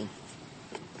something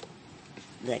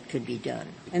that could be done.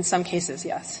 In some cases,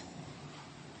 yes.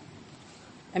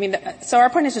 I mean, so our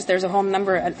point is just there's a whole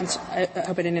number. I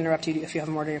hope I didn't interrupt you if you have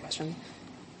more to your question.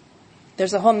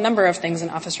 There's a whole number of things an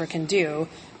officer can do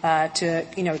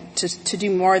to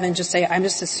do more than just say, I'm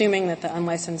just assuming that the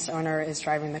unlicensed owner is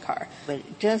driving the car. But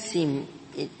it does seem,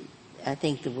 I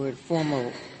think the word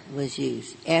formal was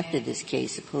used after this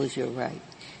case. Suppose you're right.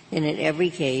 And in every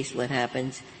case, what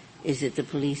happens is that the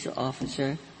police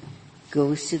officer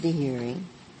goes to the hearing,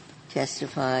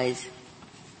 testifies,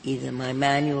 either my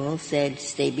manual said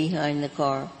stay behind the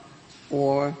car,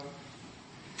 or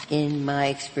in my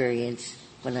experience,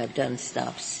 when I've done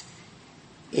stops,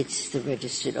 it's the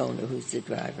registered owner who's the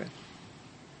driver.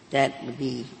 That would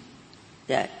be,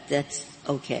 that's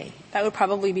okay. That would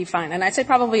probably be fine. And I say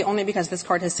probably only because this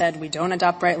court has said we don't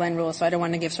adopt bright line rules, so I don't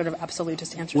want to give sort of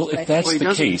absolutist answers. Well, if that's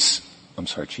the case, I'm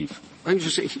sorry, Chief. I'm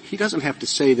just saying, he doesn't have to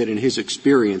say that in his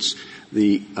experience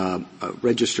the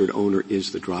registered owner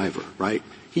is the driver, right?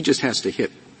 He just has to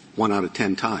hit 1 out of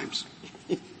 10 times.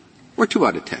 Or 2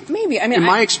 out of 10. Maybe. I mean, in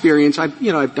my experience, I've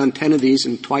done 10 of these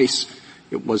and twice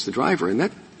it was the driver, and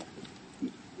that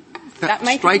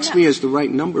strikes me as the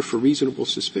right number for reasonable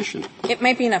suspicion. It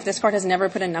might be enough. This court has never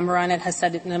put a number on it, has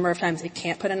said a number of times it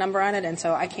can't put a number on it, and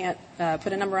so I can't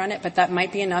put a number on it, but that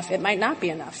might be enough. It might not be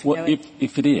enough. Well,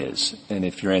 if it is, and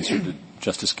if your answer to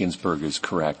Justice Ginsburg is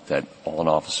correct, that all an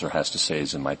officer has to say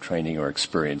is in my training or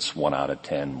experience 1 out of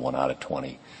 10, 1 out of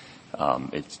 20,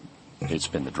 it's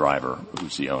been the driver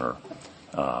who's the owner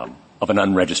of an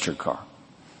unregistered car.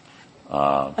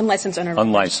 Unlicensed owner.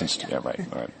 Unlicensed, yeah, right.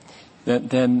 All right.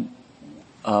 Then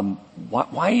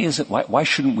why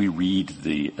shouldn't we read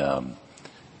the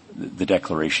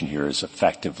declaration here as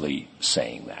effectively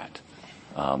saying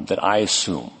that I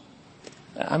assume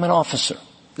I'm an officer.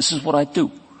 This is what I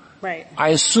do. Right. I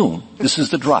assume this is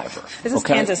the driver. This is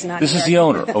okay? Kansas, not This New is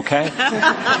York. the owner, okay?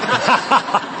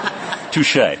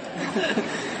 Touché.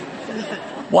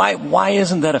 Why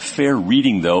isn't that a fair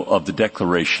reading, though, of the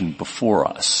declaration before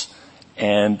us?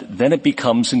 And then it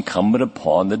becomes incumbent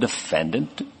upon the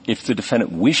defendant, if the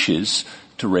defendant wishes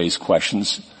to raise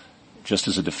questions, just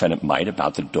as a defendant might,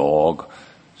 about the dog's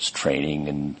training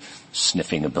and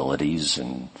sniffing abilities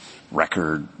and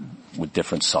record with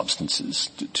different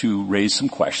substances, to raise some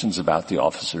questions about the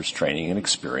officer's training and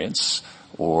experience,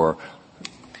 or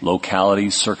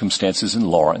localities, circumstances in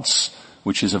Lawrence,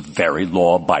 which is a very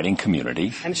law-abiding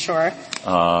community. I'm sure.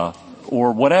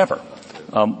 Or whatever.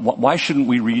 Why shouldn't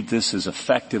we read this as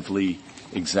effectively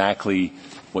exactly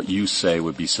what you say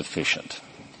would be sufficient?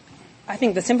 I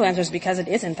think the simple answer is because it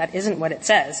isn't. That isn't what it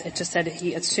says. It just said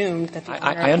he assumed that the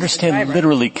owner I understand was the driver.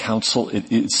 literally, counsel,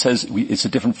 it says it's a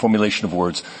different formulation of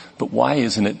words, but why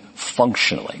isn't it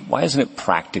functionally? Why isn't it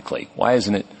practically? Why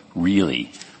isn't it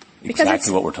really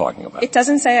exactly what we're talking about? It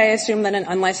doesn't say I assume that an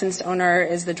unlicensed owner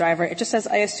is the driver. It just says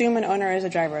I assume an owner is a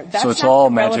driver. That's so it's not all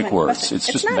the magic words. Question.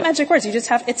 It's just not magic words. You just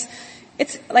have, it's,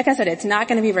 like I said, it's not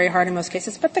going to be very hard in most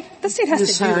cases, but the state has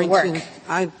Ms. to do the Harrington,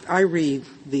 work. I read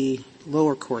the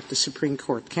lower court, the Supreme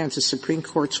Court, Kansas Supreme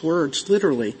Court's words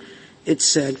literally. It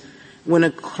said, when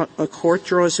a court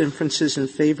draws inferences in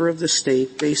favor of the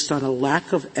state based on a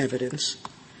lack of evidence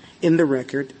in the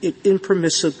record, it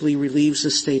impermissibly relieves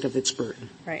the state of its burden.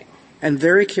 Right. And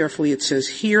very carefully it says,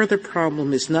 here the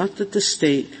problem is not that the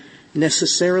state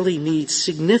necessarily needs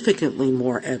significantly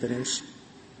more evidence.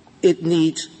 It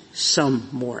needs some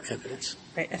more evidence.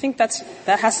 Right. I think that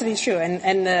has to be true.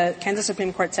 And the Kansas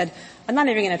Supreme Court said, I'm not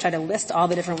even going to try to list all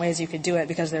the different ways you could do it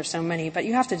because there's so many, but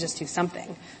you have to just do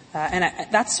something.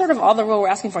 That's sort of all the rule we're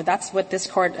asking for. That's what this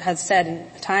court has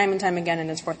said time and time again in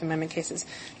its Fourth Amendment cases,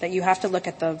 that you have to look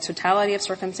at the totality of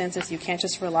circumstances. You can't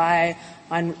just rely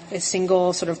on a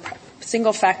single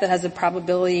fact that has a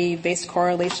probability-based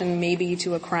correlation maybe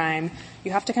to a crime.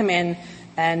 You have to come in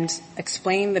and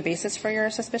explain the basis for your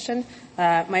suspicion.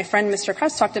 My friend Mr.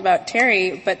 Krause talked about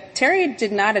Terry, but Terry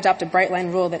did not adopt a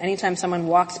bright-line rule that anytime someone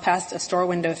walks past a store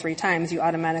window 3 times, you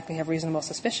automatically have reasonable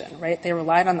suspicion, right? They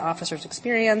relied on the officer's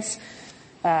experience,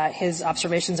 his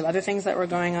observations of other things that were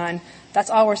going on. That's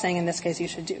all we're saying in this case you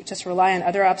should do. Just rely on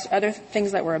other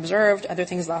things that were observed, other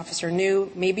things the officer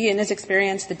knew. Maybe in his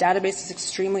experience, the database is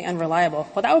extremely unreliable.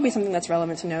 Well, that would be something that's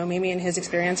relevant to know. Maybe in his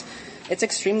experience, it's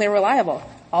extremely reliable.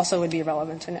 Also would be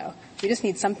relevant to know. We just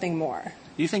need something more.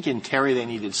 Do you think in Terry they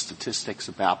needed statistics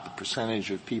about the percentage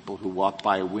of people who walk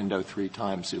by a window 3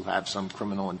 times who have some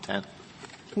criminal intent?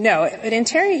 No. In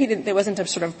Terry, there wasn't a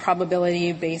sort of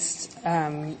probability-based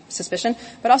suspicion.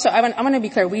 But also, I want to be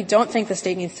clear, we don't think the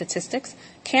state needs statistics.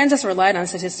 Kansas relied on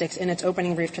statistics in its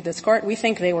opening brief to this court. We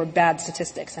think they were bad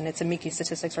statistics, and its amici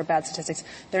statistics were bad statistics.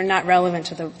 They're not relevant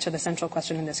to the central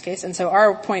question in this case. And so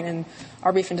our point in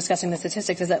our brief in discussing the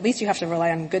statistics is at least you have to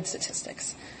rely on good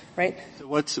statistics, right?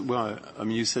 So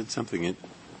you said something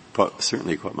that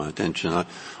certainly caught my attention.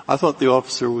 I thought the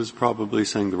officer was probably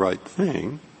saying the right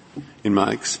thing. In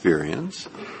my experience,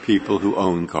 people who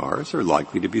own cars are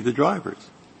likely to be the drivers.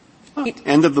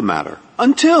 End of the matter.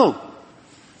 Until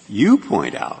you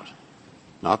point out,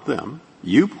 not them,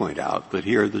 you point out that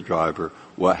here the driver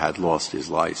had lost his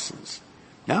license.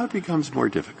 Now it becomes more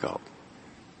difficult.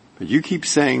 But you keep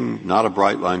saying not a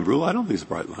bright line rule. I don't think it's a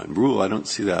bright line rule. I don't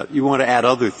see that. You want to add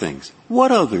other things.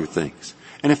 What other things?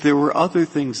 And if there were other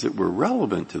things that were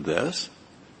relevant to this,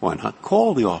 why not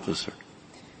call the officer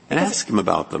and ask him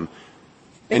about them?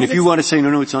 And if you want to say,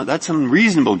 no, it's not, that's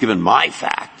unreasonable given my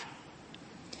fact.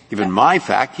 Given my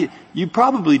fact, you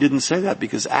probably didn't say that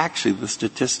because actually the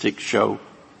statistics show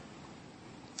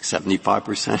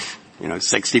 75%,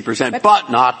 60%, but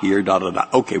not here,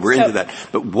 Okay, we're into that.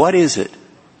 But what is it?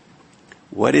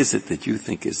 What is it that you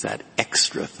think is that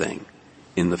extra thing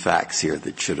in the facts here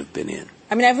that should have been in?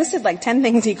 I mean, I've listed like 10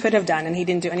 things he could have done, and he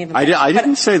didn't do any of them. I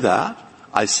didn't say that.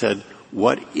 I said,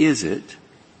 what is it?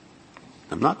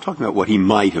 I'm not talking about what he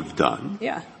might have done.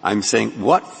 Yeah. I'm saying,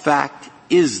 what fact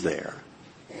is there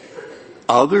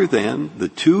other than the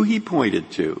 2 he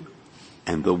pointed to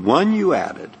and the one you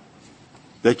added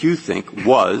that you think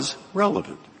was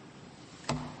relevant?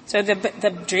 So the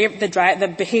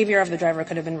behavior of the driver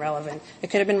could have been relevant. It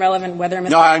could have been relevant whether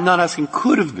Mr. No, I'm not asking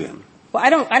could have been. Well,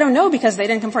 I don't know because they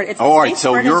didn't come forward. It's all right,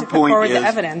 so your point is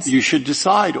evidence. You should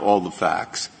decide all the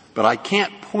facts, but I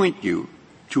can't point you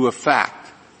to a fact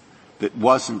that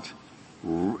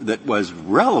was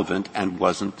relevant and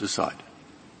wasn't decided.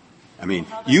 I mean,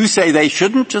 you say they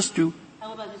shouldn't just do.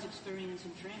 How about his experience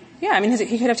in training? Yeah, I mean,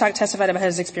 he could have testified about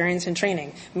his experience in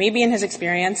training. Maybe in his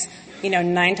experience,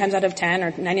 9 times out of 10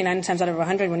 or 99 times out of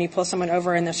 100 when you pull someone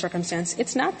over in this circumstance,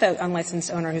 it's not the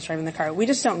unlicensed owner who's driving the car. We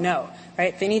just don't know,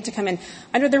 right? They need to come in.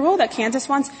 Under the rule that Kansas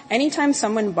wants, anytime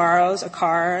someone borrows a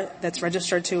car that's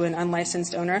registered to an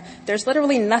unlicensed owner, there's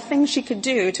literally nothing she could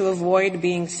do to avoid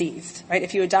being seized, right?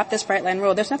 If you adopt this bright line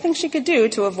rule, there's nothing she could do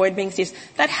to avoid being seized.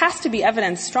 That has to be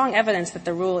evidence, strong evidence that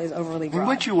the rule is overly broad.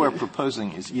 What you are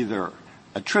proposing is either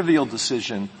a trivial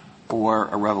decision or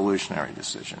a revolutionary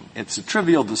decision. It's a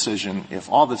trivial decision if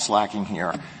all that's lacking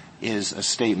here is a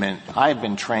statement, I have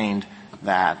been trained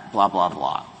that blah, blah,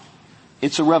 blah.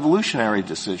 It's a revolutionary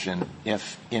decision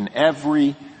if in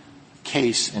every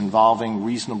case involving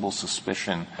reasonable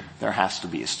suspicion there has to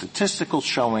be a statistical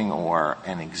showing or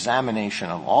an examination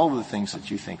of all of the things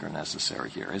that you think are necessary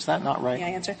here. Is that not right? May I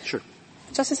answer? Sure.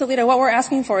 Justice Alito, what we're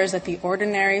asking for is that the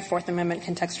ordinary Fourth Amendment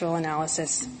contextual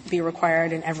analysis be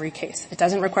required in every case. It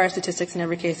doesn't require statistics in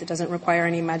every case. It doesn't require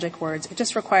any magic words. It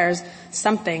just requires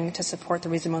something to support the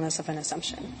reasonableness of an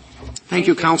assumption. Thank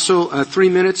you, counsel. 3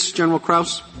 minutes, General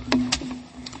Krause.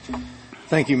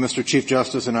 Thank you, Mr. Chief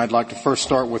Justice, and I'd like to first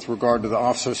start with regard to the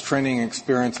officer's training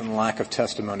experience and lack of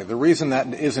testimony. The reason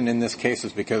that isn't in this case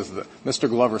is because Mr.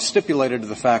 Glover stipulated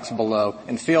the facts below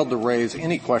and failed to raise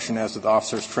any question as to the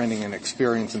officer's training and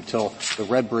experience until the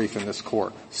red brief in this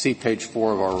court. See page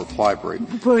 4 of our reply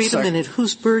brief. Wait a minute.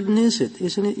 Whose burden is it?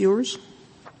 Isn't it yours?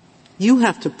 You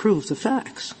have to prove the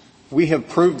facts. We have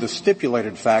proved the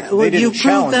stipulated fact. Well, they didn't you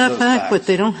challenge proved that those fact, facts. but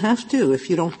they don't have to if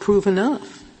you don't prove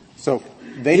enough. So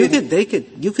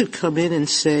you could come in and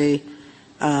say,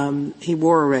 he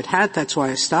wore a red hat, that's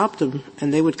why I stopped him,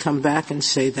 and they would come back and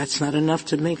say that's not enough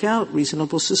to make out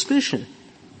reasonable suspicion.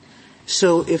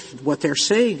 So if what they're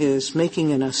saying is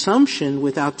making an assumption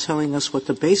without telling us what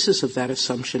the basis of that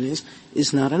assumption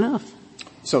is not enough.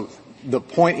 So the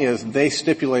point is they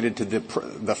stipulated to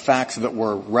the facts that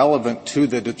were relevant to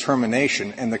the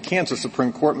determination, and the Kansas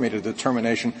Supreme Court made a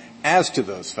determination as to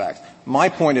those facts. My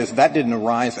point is that didn't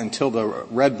arise until the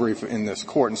red brief in this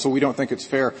court, and so we don't think it's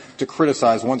fair to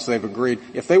criticize once they've agreed.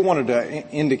 If they wanted to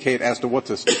indicate as to what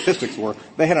the statistics were,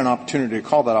 they had an opportunity to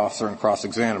call that officer and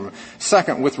cross-examine him.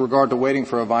 Second, with regard to waiting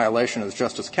for a violation, as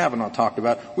Justice Kavanaugh talked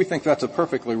about, we think that's a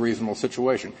perfectly reasonable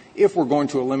situation. If we're going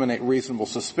to eliminate reasonable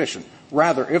suspicion,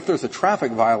 rather, if there's a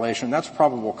traffic violation, that's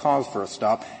probable cause for a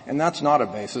stop, and that's not a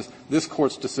basis. This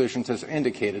Court's decisions has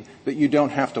indicated that you don't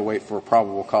have to wait for a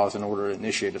probable cause in order to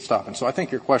initiate a stop. And so I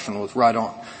think your question was right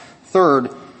on.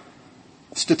 Third,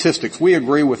 statistics. We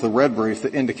agree with the red brief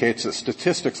that indicates that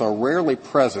statistics are rarely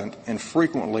present and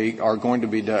frequently are going to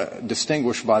be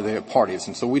distinguished by the parties.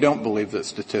 And so we don't believe that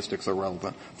statistics are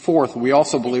relevant. Fourth, we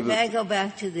also believe that— May I go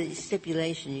back to the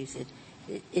stipulation you said?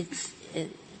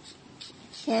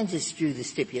 Kansas drew the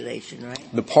stipulation, right?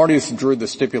 The parties drew the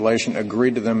stipulation,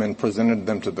 agreed to them, and presented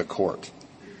them to the court.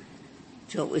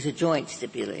 So it was a joint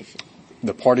stipulation.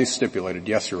 The parties stipulated,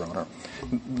 yes, Your Honor.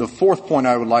 The fourth point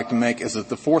I would like to make is that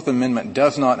the Fourth Amendment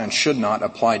does not and should not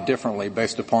apply differently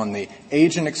based upon the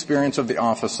age and experience of the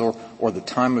officer or the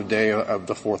time of day of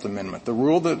the Fourth Amendment. The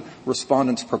rule that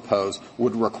respondents propose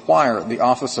would require the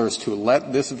officers to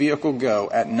let this vehicle go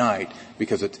at night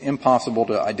because it's impossible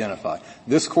to identify.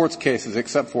 This Court's cases,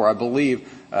 except for, I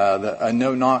believe, a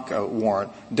no-knock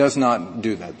warrant, does not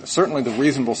do that. Certainly the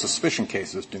reasonable suspicion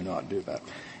cases do not do that.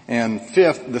 And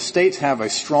fifth, the states have a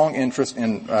strong interest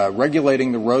in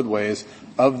regulating the roadways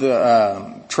of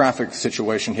the traffic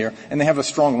situation here, and they have a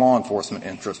strong law enforcement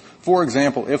interest. For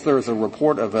example, if there is a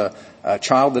report of a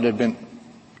child that had been—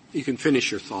 You can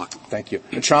finish your thought. Thank you.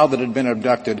 A child that had been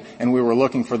abducted and we were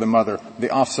looking for the mother, the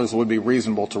officers would be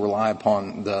reasonable to rely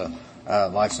upon the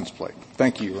license plate.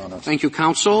 Thank you, Your Honor. Thank you,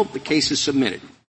 counsel. The case is submitted.